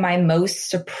actually one of my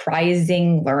most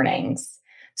surprising learnings.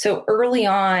 So early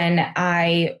on,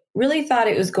 I really thought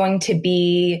it was going to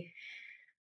be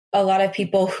a lot of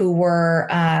people who were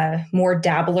more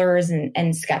dabblers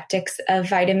and skeptics of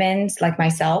vitamins, like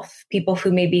myself, people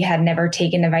who maybe had never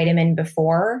taken a vitamin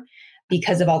before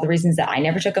because of all the reasons that I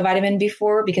never took a vitamin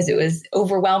before, because it was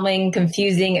overwhelming,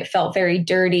 confusing. It felt very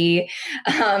dirty.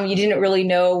 You didn't really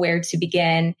know where to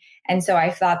begin. And so I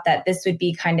thought that this would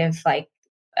be kind of like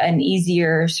an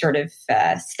easier sort of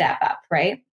step up,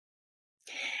 right?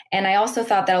 And I also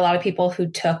thought that a lot of people who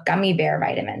took gummy bear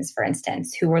vitamins, for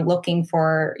instance, who were looking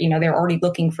for, they're already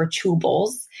looking for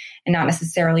chewables and not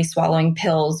necessarily swallowing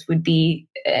pills, would be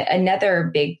another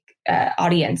big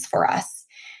audience for us.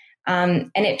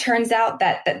 And it turns out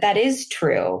that is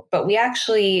true, but we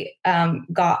actually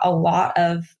got a lot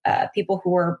of people who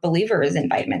were believers in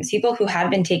vitamins, people who had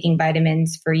been taking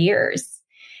vitamins for years.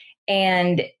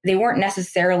 And they weren't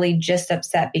necessarily just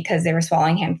upset because they were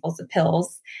swallowing handfuls of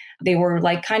pills. They were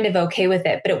like kind of okay with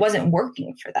it, but it wasn't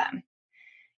working for them.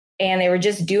 and they were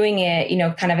just doing it,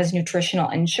 kind of as nutritional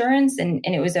insurance, and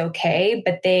it was okay.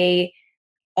 But a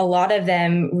lot of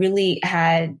them really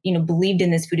had, believed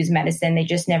in this food as medicine. They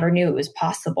just never knew it was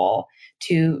possible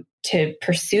to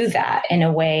pursue that in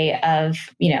a way of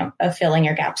filling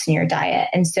your gaps in your diet.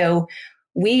 And so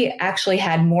we actually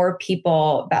had more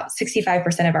people, about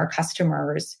 65% of our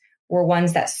customers were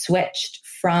ones that switched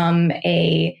from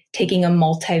taking a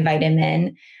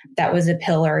multivitamin that was a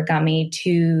pill or a gummy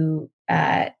to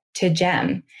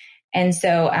GEM. And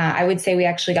so I would say we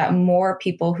actually got more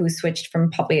people who switched from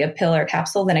probably a pill or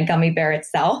capsule than a gummy bear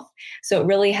itself. So it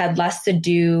really had less to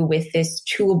do with this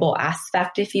chewable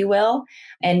aspect, if you will,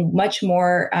 and much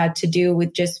more to do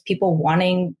with just people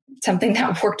wanting something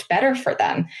that worked better for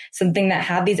them, something that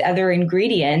had these other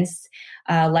ingredients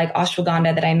like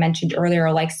ashwagandha that I mentioned earlier,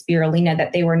 or like spirulina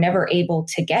that they were never able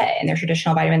to get in their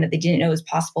traditional vitamin that they didn't know was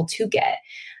possible to get.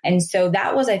 And so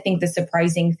that was, I think, the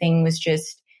surprising thing was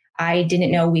just, I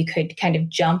didn't know we could kind of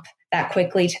jump that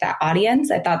quickly to that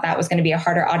audience. I thought that was going to be a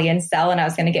harder audience sell, and I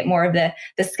was going to get more of the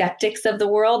skeptics of the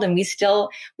world. And we still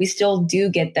do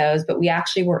get those, but we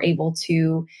actually were able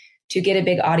to get a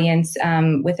big audience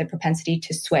with a propensity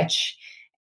to switch.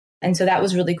 And so that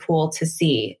was really cool to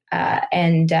see.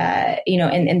 And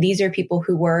these are people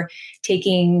who were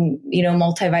taking,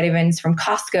 multivitamins from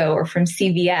Costco or from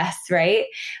CVS, right?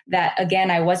 That again,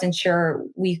 I wasn't sure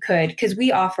we could, because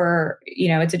we offer,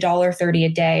 it's $1.30 a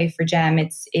day for GEM.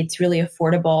 It's really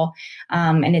affordable.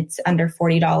 And it's under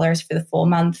 $40 for the full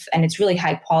month. And it's really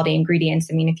high quality ingredients.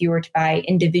 I mean, if you were to buy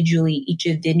individually each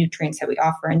of the nutrients that we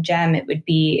offer in GEM, it would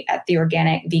be at the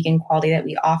organic vegan quality that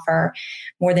we offer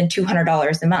more than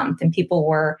 $200 a month. And people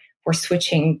were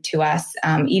switching to us,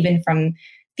 even from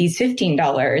these $15,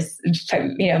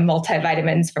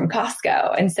 multivitamins from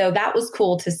Costco. And so that was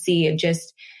cool to see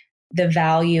just the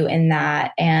value in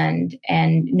that, and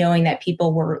knowing that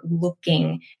people were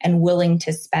looking and willing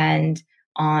to spend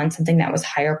on something that was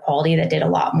higher quality, that did a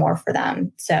lot more for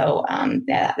them. So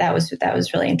that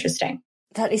was really interesting.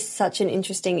 That is such an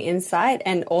interesting insight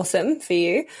and awesome for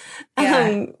you.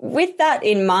 Yeah. With that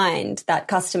in mind, that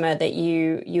customer that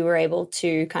you were able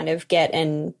to kind of get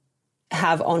and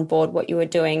have on board what you were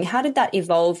doing, how did that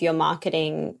evolve your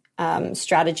marketing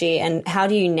strategy, and how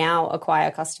do you now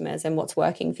acquire customers, and what's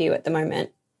working for you at the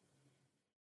moment?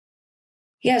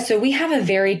 Yeah, so we have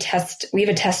a test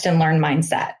and learn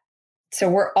mindset. So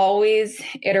we're always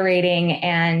iterating,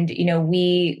 and,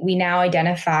 we now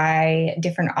identify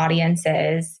different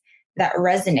audiences that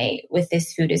resonate with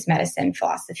this food as medicine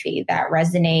philosophy, that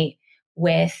resonate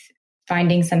with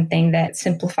finding something that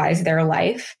simplifies their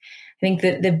life. I think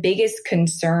that the biggest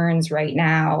concerns right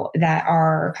now that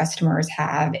our customers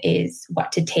have is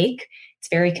what to take. It's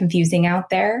very confusing out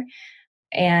there,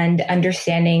 and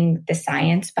understanding the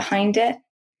science behind it.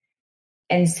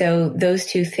 And so those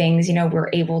two things, we're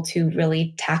able to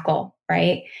really tackle,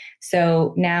 right?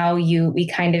 So now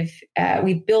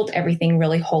we built everything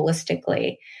really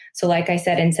holistically. So like I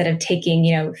said, instead of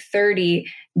taking, 30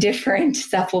 different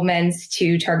supplements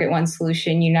to target one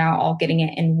solution, you're now all getting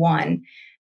it in one.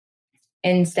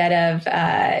 Instead of,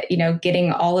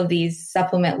 getting all of these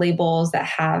supplement labels that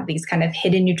have these kind of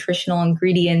hidden nutritional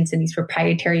ingredients and these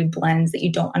proprietary blends that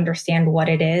you don't understand what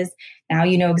it is. Now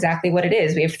you know exactly what it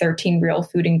is. We have 13 real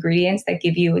food ingredients that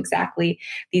give you exactly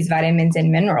these vitamins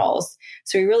and minerals.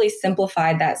 So we really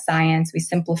simplified that science. We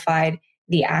simplified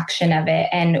the action of it.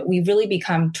 And we really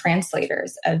become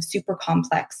translators of super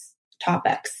complex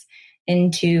topics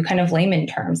into kind of layman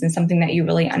terms and something that you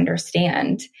really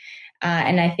understand.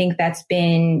 And I think that's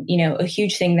been, a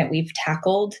huge thing that we've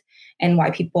tackled, and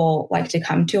why people like to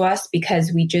come to us,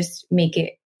 because we just make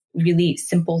it really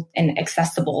simple and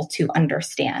accessible to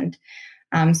understand.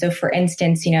 So for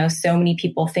instance, so many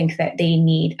people think that they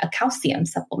need a calcium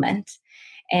supplement,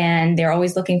 and they're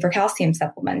always looking for calcium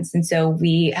supplements. And so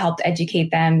we helped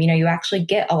educate them, you actually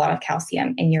get a lot of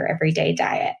calcium in your everyday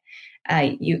diet.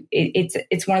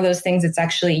 It's one of those things that's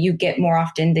actually you get more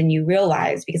often than you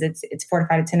realize, because it's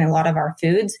fortified. It's in a lot of our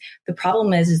foods. The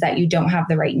problem is that you don't have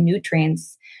the right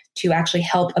nutrients to actually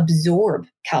help absorb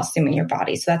calcium in your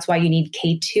body. So that's why you need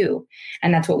K2.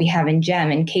 And that's what we have in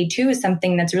GEM. And K2 is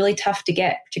something that's really tough to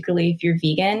get, particularly if you're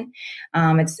vegan.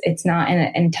 It's not in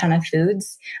a ton of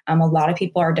foods. A lot of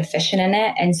people are deficient in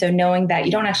it. And so knowing that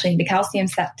you don't actually need the calcium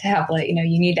set to have,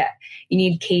 you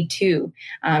need K2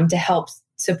 to help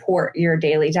support your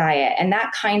daily diet. And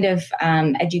that kind of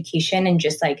education, and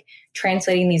just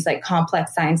translating these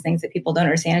complex science things that people don't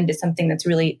understand into something that's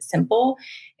really simple,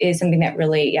 is something that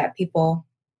really, people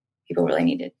really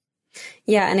needed.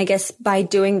 Yeah, and I guess by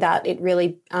doing that, it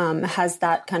really has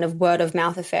that kind of word of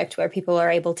mouth effect where people are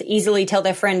able to easily tell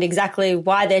their friend exactly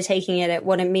why they're taking it,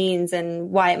 what it means,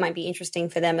 and why it might be interesting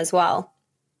for them as well.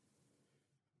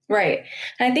 Right.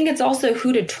 And I think it's also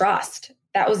who to trust.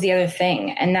 That was the other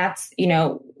thing. And that's,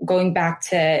 going back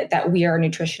to that we are a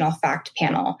nutritional fact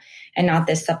panel and not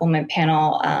this supplement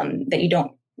panel that you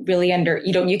don't really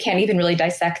you can't even really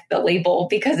dissect the label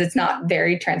because it's not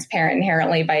very transparent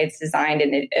inherently by its design.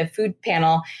 And a food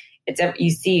panel, you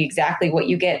see exactly what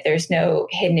you get. There's no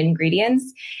hidden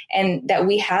ingredients. And that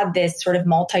we have this sort of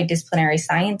multidisciplinary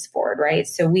science board, right?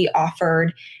 So we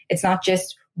offered, it's not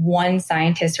just one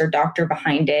scientist or doctor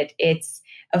behind it. It's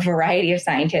a variety of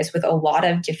scientists with a lot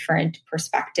of different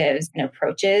perspectives and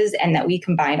approaches, and that we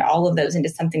combined all of those into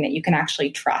something that you can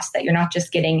actually trust, that you're not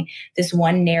just getting this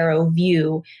one narrow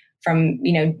view from,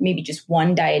 maybe just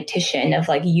one dietitian of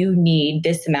like, you need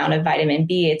this amount of vitamin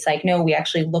B. It's like, no, we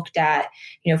actually looked at,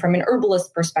 from an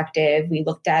herbalist perspective, we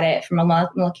looked at it from a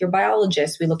molecular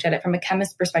biologist, we looked at it from a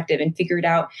chemist perspective and figured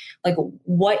out like,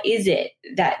 what is it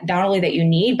that not only that you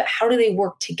need, but how do they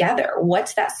work together?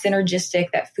 What's that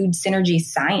food synergy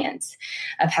science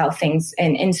of how things,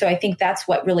 and so I think that's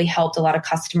what really helped a lot of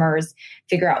customers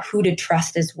figure out who to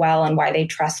trust as well and why they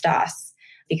trust us,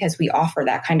 because we offer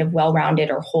that kind of well-rounded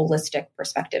or holistic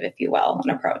perspective, if you will, an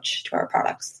approach to our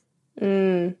products.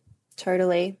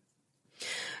 Totally.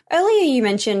 Earlier you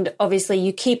mentioned, obviously,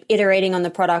 you keep iterating on the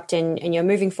product and you're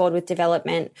moving forward with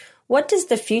development. What does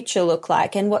the future look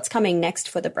like and what's coming next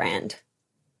for the brand?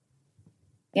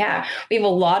 Yeah, we have a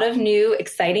lot of new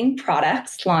exciting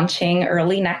products launching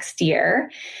early next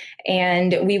year.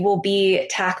 And we will be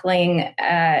tackling,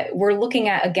 we're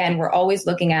always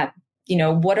looking at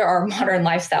what are our modern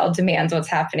lifestyle demands? What's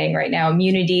happening right now?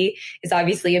 Immunity is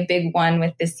obviously a big one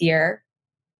with this year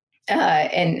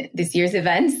and this year's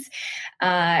events,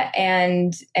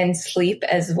 and sleep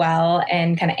as well,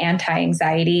 and kind of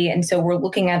anti-anxiety. And so we're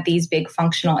looking at these big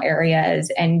functional areas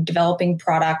and developing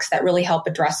products that really help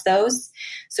address those.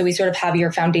 So we sort of have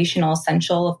your foundational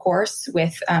essential, of course,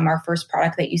 with our first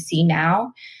product that you see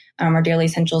now, our Daily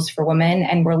Essentials for Women.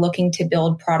 And we're looking to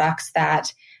build products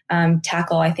that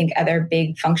tackle, I think, other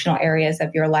big functional areas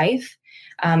of your life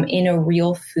in a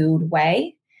real food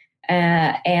way,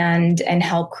 and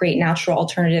help create natural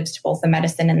alternatives to both the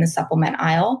medicine and the supplement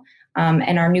aisle.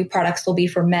 And our new products will be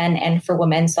for men and for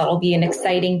women. So it'll be an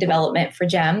exciting development for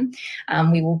GEM.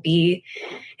 We will be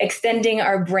extending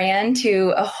our brand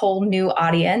to a whole new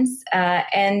audience.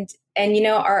 And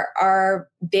our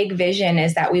big vision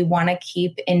is that we want to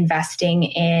keep investing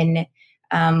in,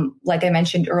 like I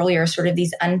mentioned earlier, sort of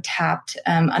these untapped,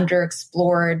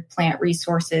 underexplored plant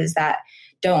resources that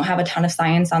don't have a ton of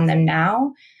science on them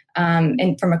now.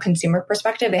 And from a consumer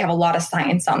perspective, they have a lot of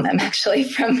science on them, actually,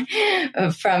 from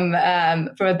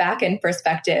a back end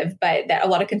perspective, but that a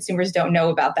lot of consumers don't know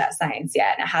about that science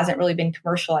yet. And it hasn't really been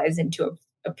commercialized into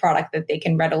a product that they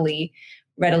can readily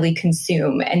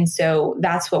consume. And so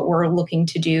that's what we're looking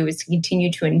to do, is to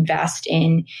continue to invest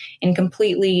in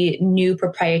completely new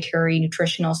proprietary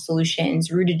nutritional solutions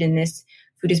rooted in this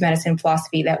food is medicine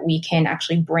philosophy that we can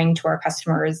actually bring to our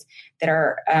customers that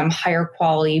are higher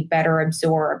quality, better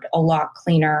absorbed, a lot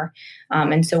cleaner.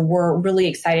 And so we're really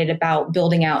excited about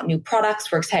building out new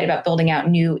products. We're excited about building out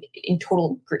new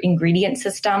total ingredient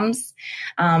systems,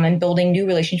 and building new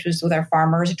relationships with our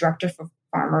farmers, direct to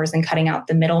farmers, and cutting out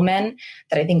the middlemen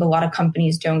that I think a lot of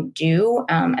companies don't do.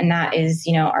 And that is,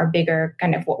 our bigger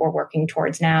kind of what we're working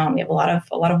towards now. And we have a lot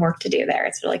of work to do there.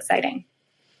 It's really exciting.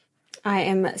 I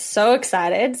am so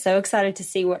excited to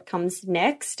see what comes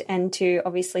next and to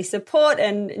obviously support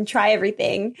and try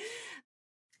everything.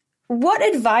 What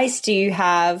advice do you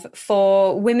have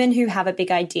for women who have a big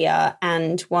idea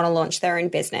and want to launch their own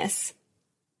business?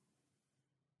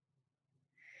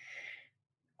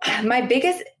 My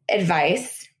biggest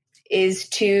advice is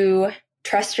to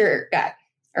trust your gut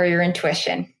or your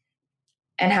intuition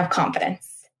and have confidence.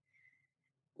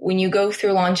 When you go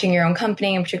through launching your own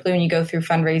company, and particularly when you go through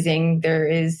fundraising, there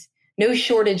is no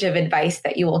shortage of advice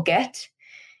that you will get.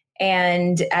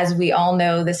 And as we all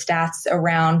know, the stats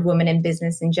around women in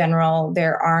business in general,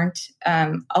 there aren't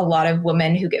a lot of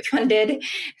women who get funded.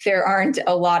 There aren't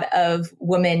a lot of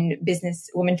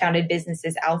women-founded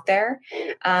businesses out there.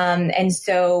 And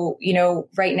so,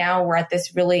 right now we're at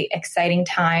this really exciting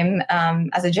time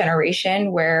as a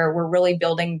generation where we're really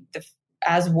building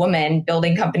as women,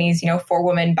 building companies, for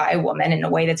women by women in a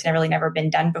way that's really never been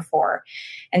done before.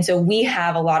 And so we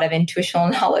have a lot of intuitional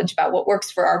knowledge about what works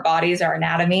for our bodies, our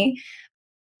anatomy.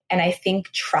 And I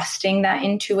think trusting that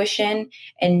intuition,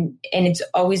 and it's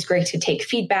always great to take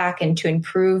feedback and to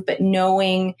improve, but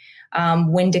knowing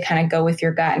when to kind of go with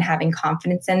your gut and having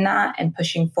confidence in that and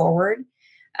pushing forward,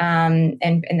 and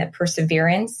that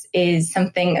perseverance is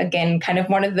something, again, kind of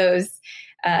one of those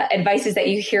advices that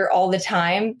you hear all the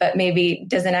time, but maybe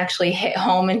doesn't actually hit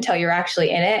home until you're actually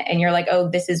in it and you're like, oh,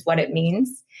 this is what it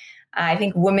means. I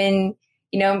think women,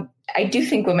 I do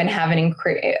think women have an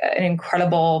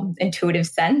incredible intuitive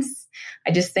sense.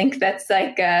 I just think that's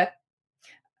like I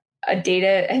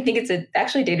think it's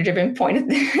actually a data-driven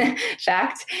point of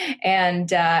fact.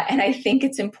 And I think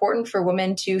it's important for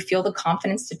women to feel the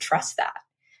confidence to trust that.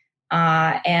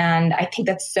 And I think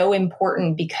that's so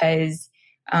important because,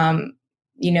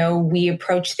 we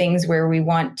approach things where we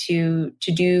want to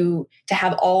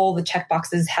have all the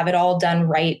checkboxes, have it all done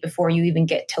right before you even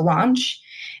get to launch.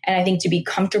 And I think to be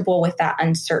comfortable with that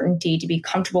uncertainty, to be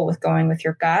comfortable with going with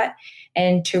your gut,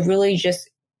 and to really just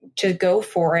to go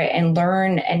for it and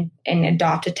learn and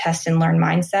adopt a test and learn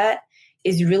mindset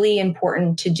is really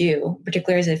important to do,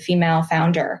 particularly as a female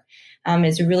founder.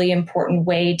 Is a really important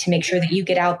way to make sure that you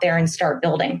get out there and start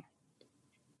building.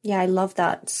 Yeah, I love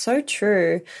that. So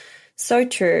true. So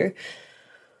true.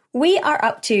 We are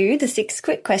up to the 6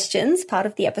 quick questions part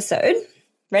of the episode.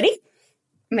 Ready?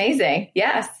 Amazing.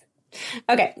 Yes.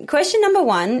 Okay. Question number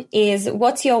 1 is,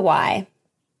 what's your why?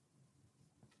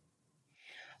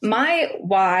 My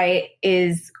why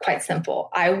is quite simple.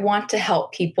 I want to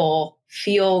help people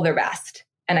feel their best.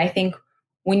 And I think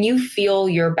when you feel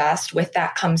your best, with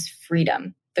that comes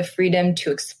freedom, the freedom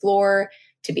to explore,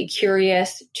 to be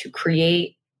curious, to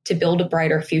create, to build a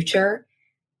brighter future.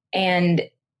 And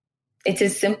it's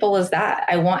as simple as that.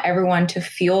 I want everyone to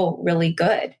feel really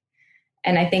good.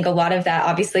 And I think a lot of that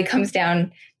obviously comes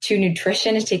down to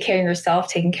nutrition, to take care of yourself,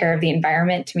 taking care of the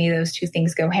environment. To me, those two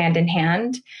things go hand in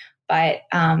hand. But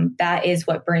that is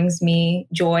what brings me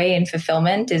joy and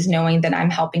fulfillment, is knowing that I'm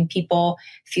helping people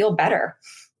feel better.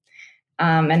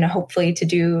 And hopefully to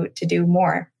do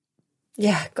more.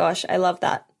 Yeah, gosh, I love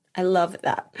that. I love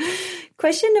that.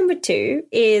 Question number 2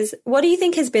 is, what do you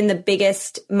think has been the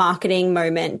biggest marketing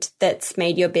moment that's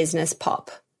made your business pop?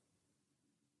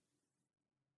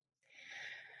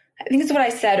 I think it's what I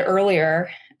said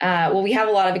earlier. We have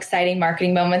a lot of exciting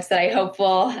marketing moments that I hope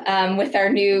will, with our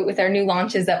new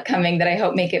launches upcoming, that I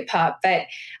hope make it pop. But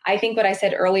I think what I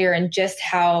said earlier, and just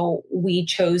how we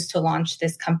chose to launch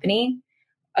this company,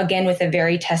 again, with a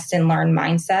very test and learn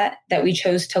mindset, that we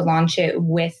chose to launch it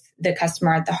with the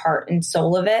customer at the heart and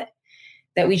soul of it,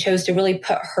 that we chose to really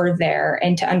put her there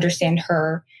and to understand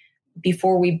her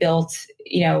before we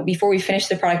finished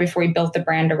the product, before we built the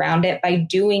brand around it. By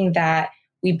doing that,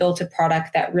 we built a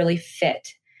product that really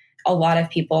fit a lot of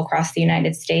people across the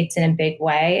United States in a big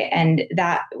way. And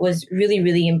that was really,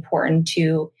 really important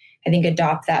to, I think,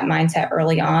 adopt that mindset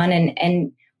early on.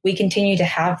 And we continue to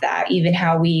have that. Even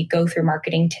how we go through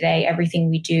marketing today, everything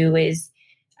we do is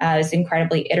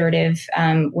incredibly iterative.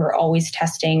 We're always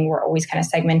testing. We're always kind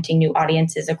of segmenting new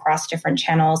audiences across different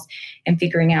channels and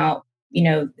figuring out,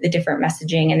 the different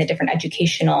messaging and the different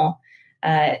educational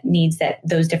needs that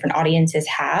those different audiences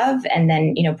have, and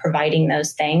then, providing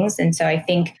those things. And so I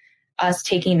think us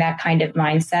taking that kind of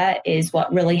mindset is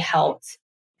what really helped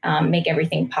make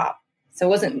everything pop. So it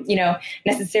wasn't,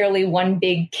 necessarily one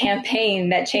big campaign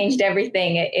that changed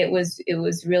everything. It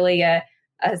was really a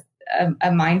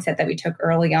mindset that we took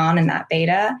early on in that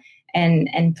beta,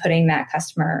 and putting that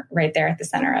customer right there at the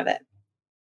center of it.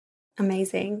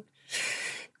 Amazing.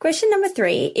 Question number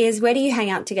 3 is, where do you hang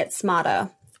out to get smarter?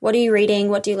 What are you reading?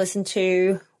 What do you listen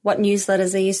to? What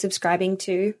newsletters are you subscribing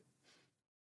to?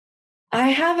 I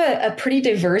have a pretty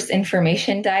diverse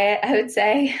information diet, I would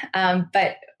say.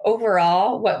 But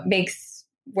overall,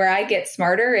 where I get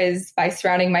smarter is by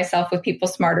surrounding myself with people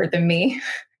smarter than me.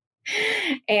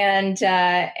 and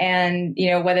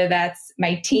whether that's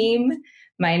my team,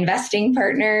 my investing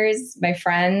partners, my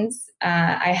friends.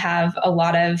 I have a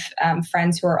lot of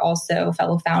friends who are also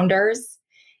fellow founders.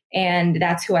 And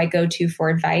that's who I go to for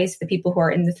advice, the people who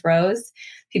are in the throes,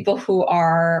 people who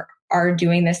are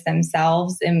doing this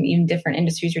themselves in different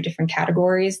industries or different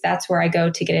categories. That's where I go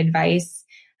to get advice,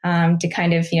 to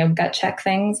kind of, gut check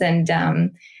things. And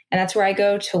that's where I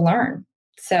go to learn.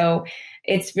 So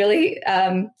it's really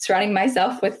surrounding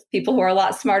myself with people who are a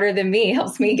lot smarter than me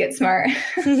helps me get smart.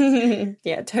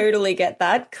 Yeah, totally get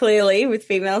that. Clearly, with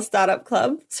Female Startup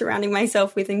Club, surrounding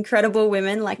myself with incredible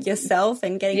women like yourself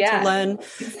and getting to learn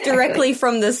directly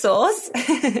from the source.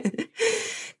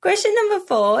 Question number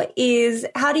 4 is,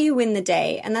 how do you win the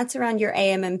day? And that's around your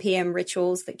AM and PM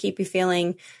rituals that keep you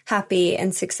feeling happy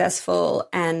and successful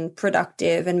and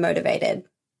productive and motivated.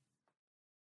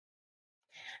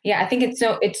 Yeah, I think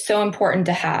it's so important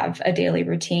to have a daily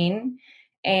routine.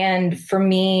 And for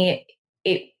me,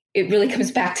 it really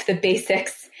comes back to the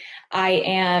basics. I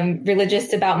am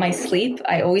religious about my sleep.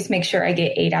 I always make sure I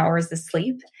get 8 hours of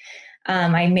sleep.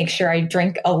 I make sure I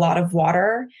drink a lot of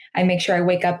water. I make sure I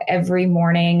wake up every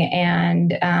morning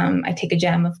and I take a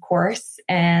GEM, of course,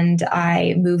 and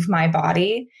I move my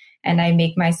body and I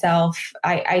make myself,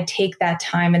 I take that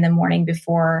time in the morning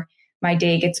before my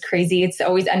day gets crazy. It's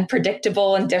always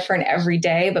unpredictable and different every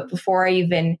day. But before I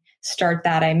even start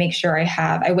that, I make sure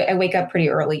I wake up pretty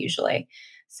early usually.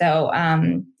 So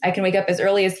I can wake up as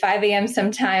early as 5 a.m.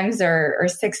 sometimes or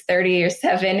 6:30 or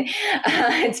 7.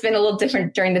 It's been a little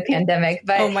different during the pandemic.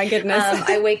 But oh my goodness.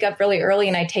 I wake up really early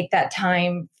and I take that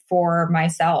time for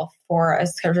myself, for a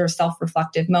sort of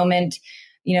self-reflective moment.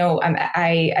 You know,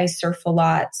 I surf a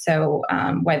lot. So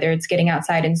whether it's getting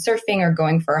outside and surfing or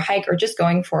going for a hike or just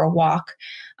going for a walk,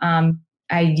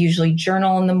 I usually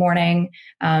journal in the morning,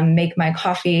 make my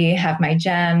coffee, have my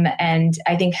GEM. And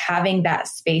I think having that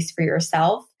space for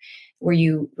yourself where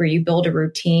you build a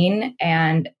routine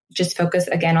and just focus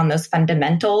again on those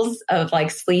fundamentals of like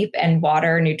sleep and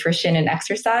water, nutrition and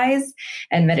exercise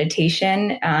and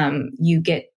meditation,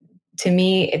 to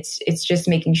me, it's just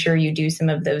making sure you do some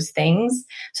of those things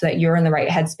so that you're in the right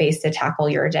headspace to tackle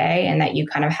your day and that you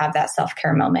kind of have that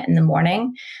self-care moment in the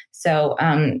morning. So,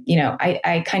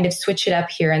 I kind of switch it up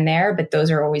here and there, but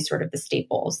those are always sort of the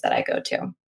staples that I go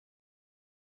to.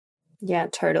 Yeah,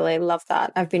 totally. Love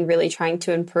that. I've been really trying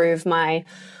to improve my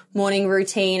morning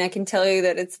routine. I can tell you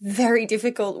that it's very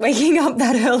difficult waking up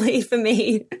that early for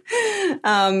me.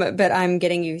 But I'm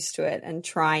getting used to it and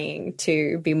trying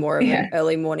to be more of an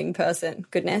early morning person.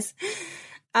 Goodness.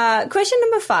 Question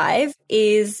number 5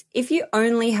 is, if you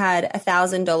only had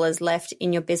 $1,000 left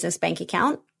in your business bank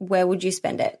account, where would you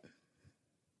spend it?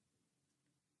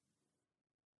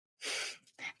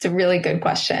 It's a really good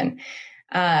question.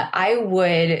 I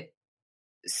would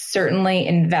certainly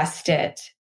invest it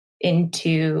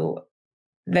into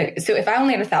so if I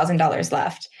only had $1,000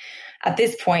 left at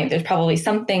this point, there's probably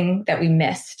something that we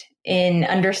missed in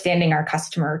understanding our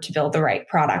customer to build the right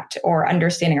product or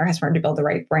understanding our customer to build the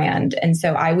right brand. And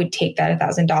so I would take that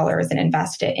 $1,000 and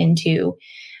invest it into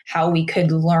how we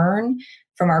could learn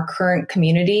from our current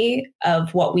community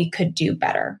of what we could do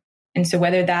better. And so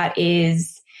whether that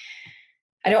is,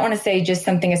 I don't want to say just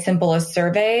something as simple as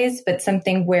surveys, but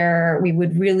something where we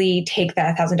would really take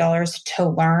that $1,000 to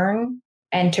learn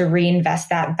and to reinvest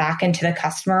that back into the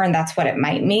customer. And that's what it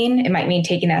might mean. It might mean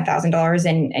taking that $1,000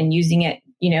 and using it,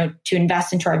 to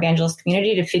invest into our evangelist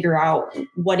community to figure out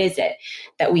what is it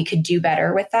that we could do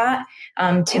better with that.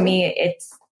 To me,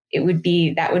 that would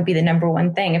be the number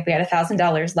one thing. If we had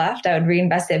 $1,000 left, I would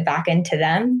reinvest it back into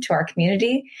them, to our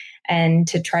community, and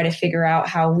to try to figure out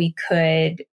how we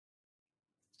could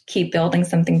keep building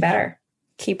something better.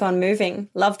 Keep on moving.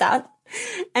 Love that.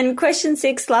 And question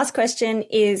 6, last question,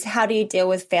 is how do you deal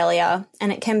with failure?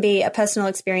 And it can be a personal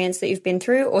experience that you've been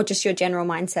through or just your general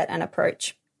mindset and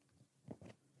approach.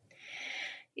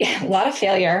 Yeah, a lot of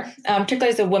failure,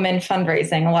 particularly as a woman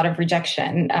fundraising, a lot of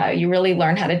rejection. You really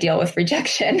learn how to deal with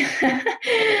rejection.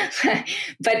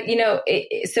 But,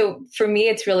 so for me,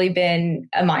 it's really been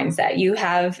a mindset. You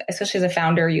have, especially as a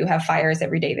founder, you have fires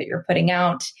every day that you're putting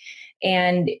out.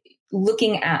 And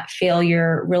looking at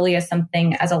failure really as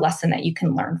a lesson that you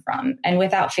can learn from. And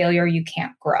without failure, you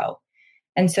can't grow.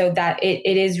 And so that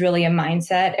it is really a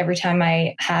mindset. Every time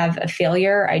I have a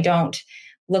failure, I don't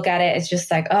look at it as just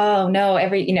like, oh no,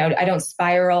 I don't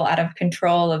spiral out of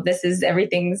control of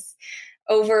everything's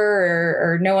over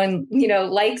or no one,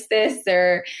 likes this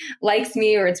or likes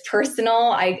me or it's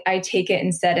personal. I take it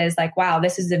instead as like, wow,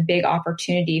 this is a big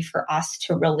opportunity for us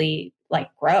to really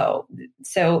grow.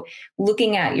 So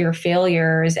looking at your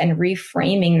failures and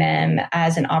reframing them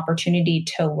as an opportunity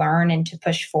to learn and to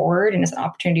push forward and as an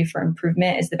opportunity for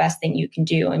improvement is the best thing you can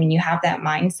do. I mean, you have that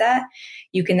mindset,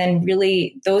 you can then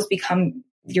those become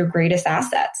your greatest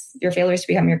assets. Your failures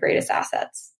become your greatest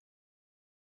assets.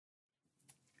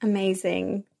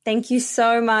 Amazing. Thank you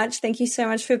so much. Thank you so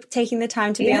much for taking the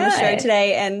time to be on the show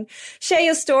today and share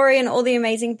your story and all the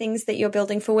amazing things that you're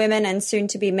building for women and soon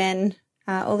to be men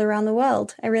all around the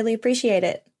world. I really appreciate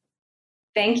it.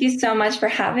 Thank you so much for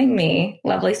having me.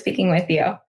 Lovely speaking with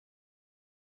you.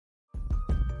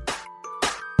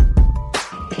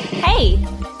 Hey,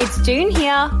 it's June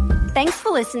here. Thanks for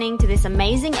listening to this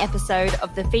amazing episode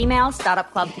of the Female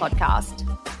Startup Club podcast.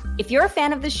 If you're a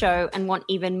fan of the show and want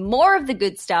even more of the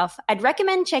good stuff, I'd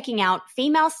recommend checking out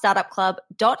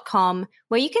femalestartupclub.com,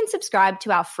 where you can subscribe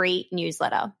to our free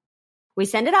newsletter. We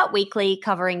send it out weekly,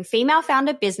 covering female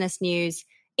founder business news,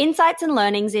 insights and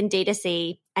learnings in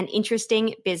D2C, and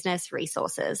interesting business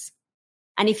resources.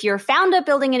 And if you're a founder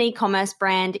building an e-commerce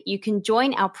brand, you can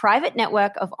join our private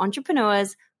network of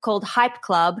entrepreneurs called Hype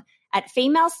Club at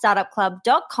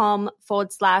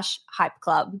femalestartupclub.com/Hype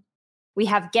Club. We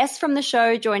have guests from the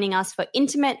show joining us for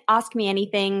intimate Ask Me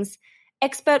Anythings,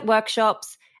 expert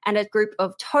workshops, and a group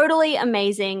of totally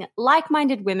amazing,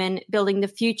 like-minded women building the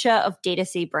future of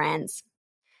D2C brands.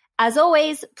 As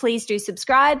always, please do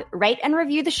subscribe, rate and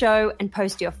review the show, and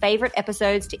post your favorite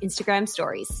episodes to Instagram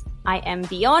stories. I am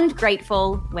beyond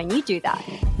grateful when you do that.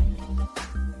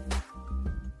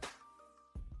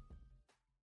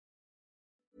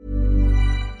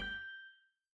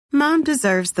 Mom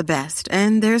deserves the best,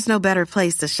 and there's no better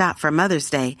place to shop for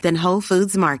Mother's Day than Whole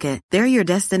Foods Market. They're your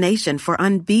destination for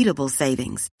unbeatable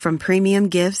savings, from premium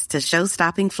gifts to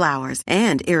show-stopping flowers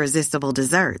and irresistible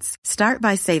desserts. Start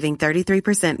by saving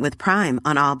 33% with Prime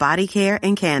on all body care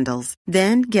and candles.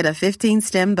 Then get a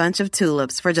 15-stem bunch of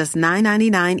tulips for just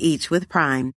 $9.99 each with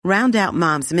Prime. Round out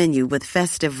Mom's menu with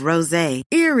festive rosé,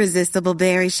 irresistible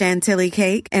berry chantilly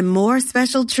cake, and more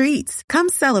special treats. Come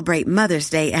celebrate Mother's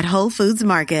Day at Whole Foods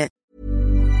Market.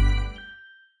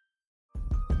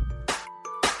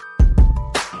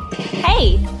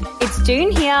 Hey, it's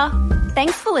June here.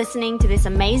 Thanks for listening to this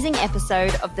amazing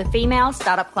episode of the Female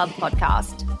Startup Club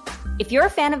podcast. If you're a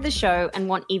fan of the show and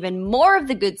want even more of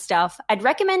the good stuff, I'd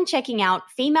recommend checking out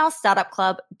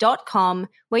femalestartupclub.com,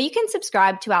 where you can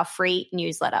subscribe to our free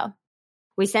newsletter.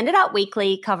 We send it out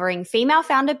weekly, covering female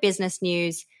founder business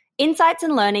news, insights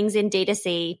and learnings in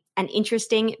D2C, and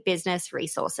interesting business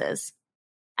resources.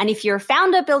 And if you're a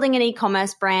founder building an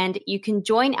e-commerce brand, you can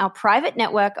join our private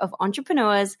network of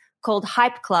entrepreneurs called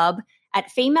Hype Club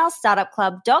at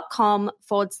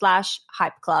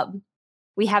femalestartupclub.com/Hype Club.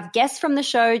 We have guests from the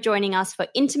show joining us for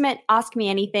intimate Ask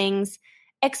Me Anythings,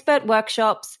 expert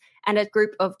workshops, and a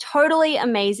group of totally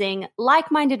amazing,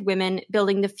 like-minded women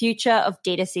building the future of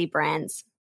D2C brands.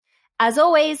 As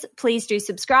always, please do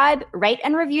subscribe, rate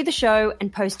and review the show,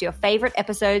 and post your favorite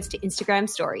episodes to Instagram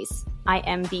stories. I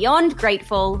am beyond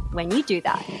grateful when you do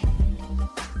that.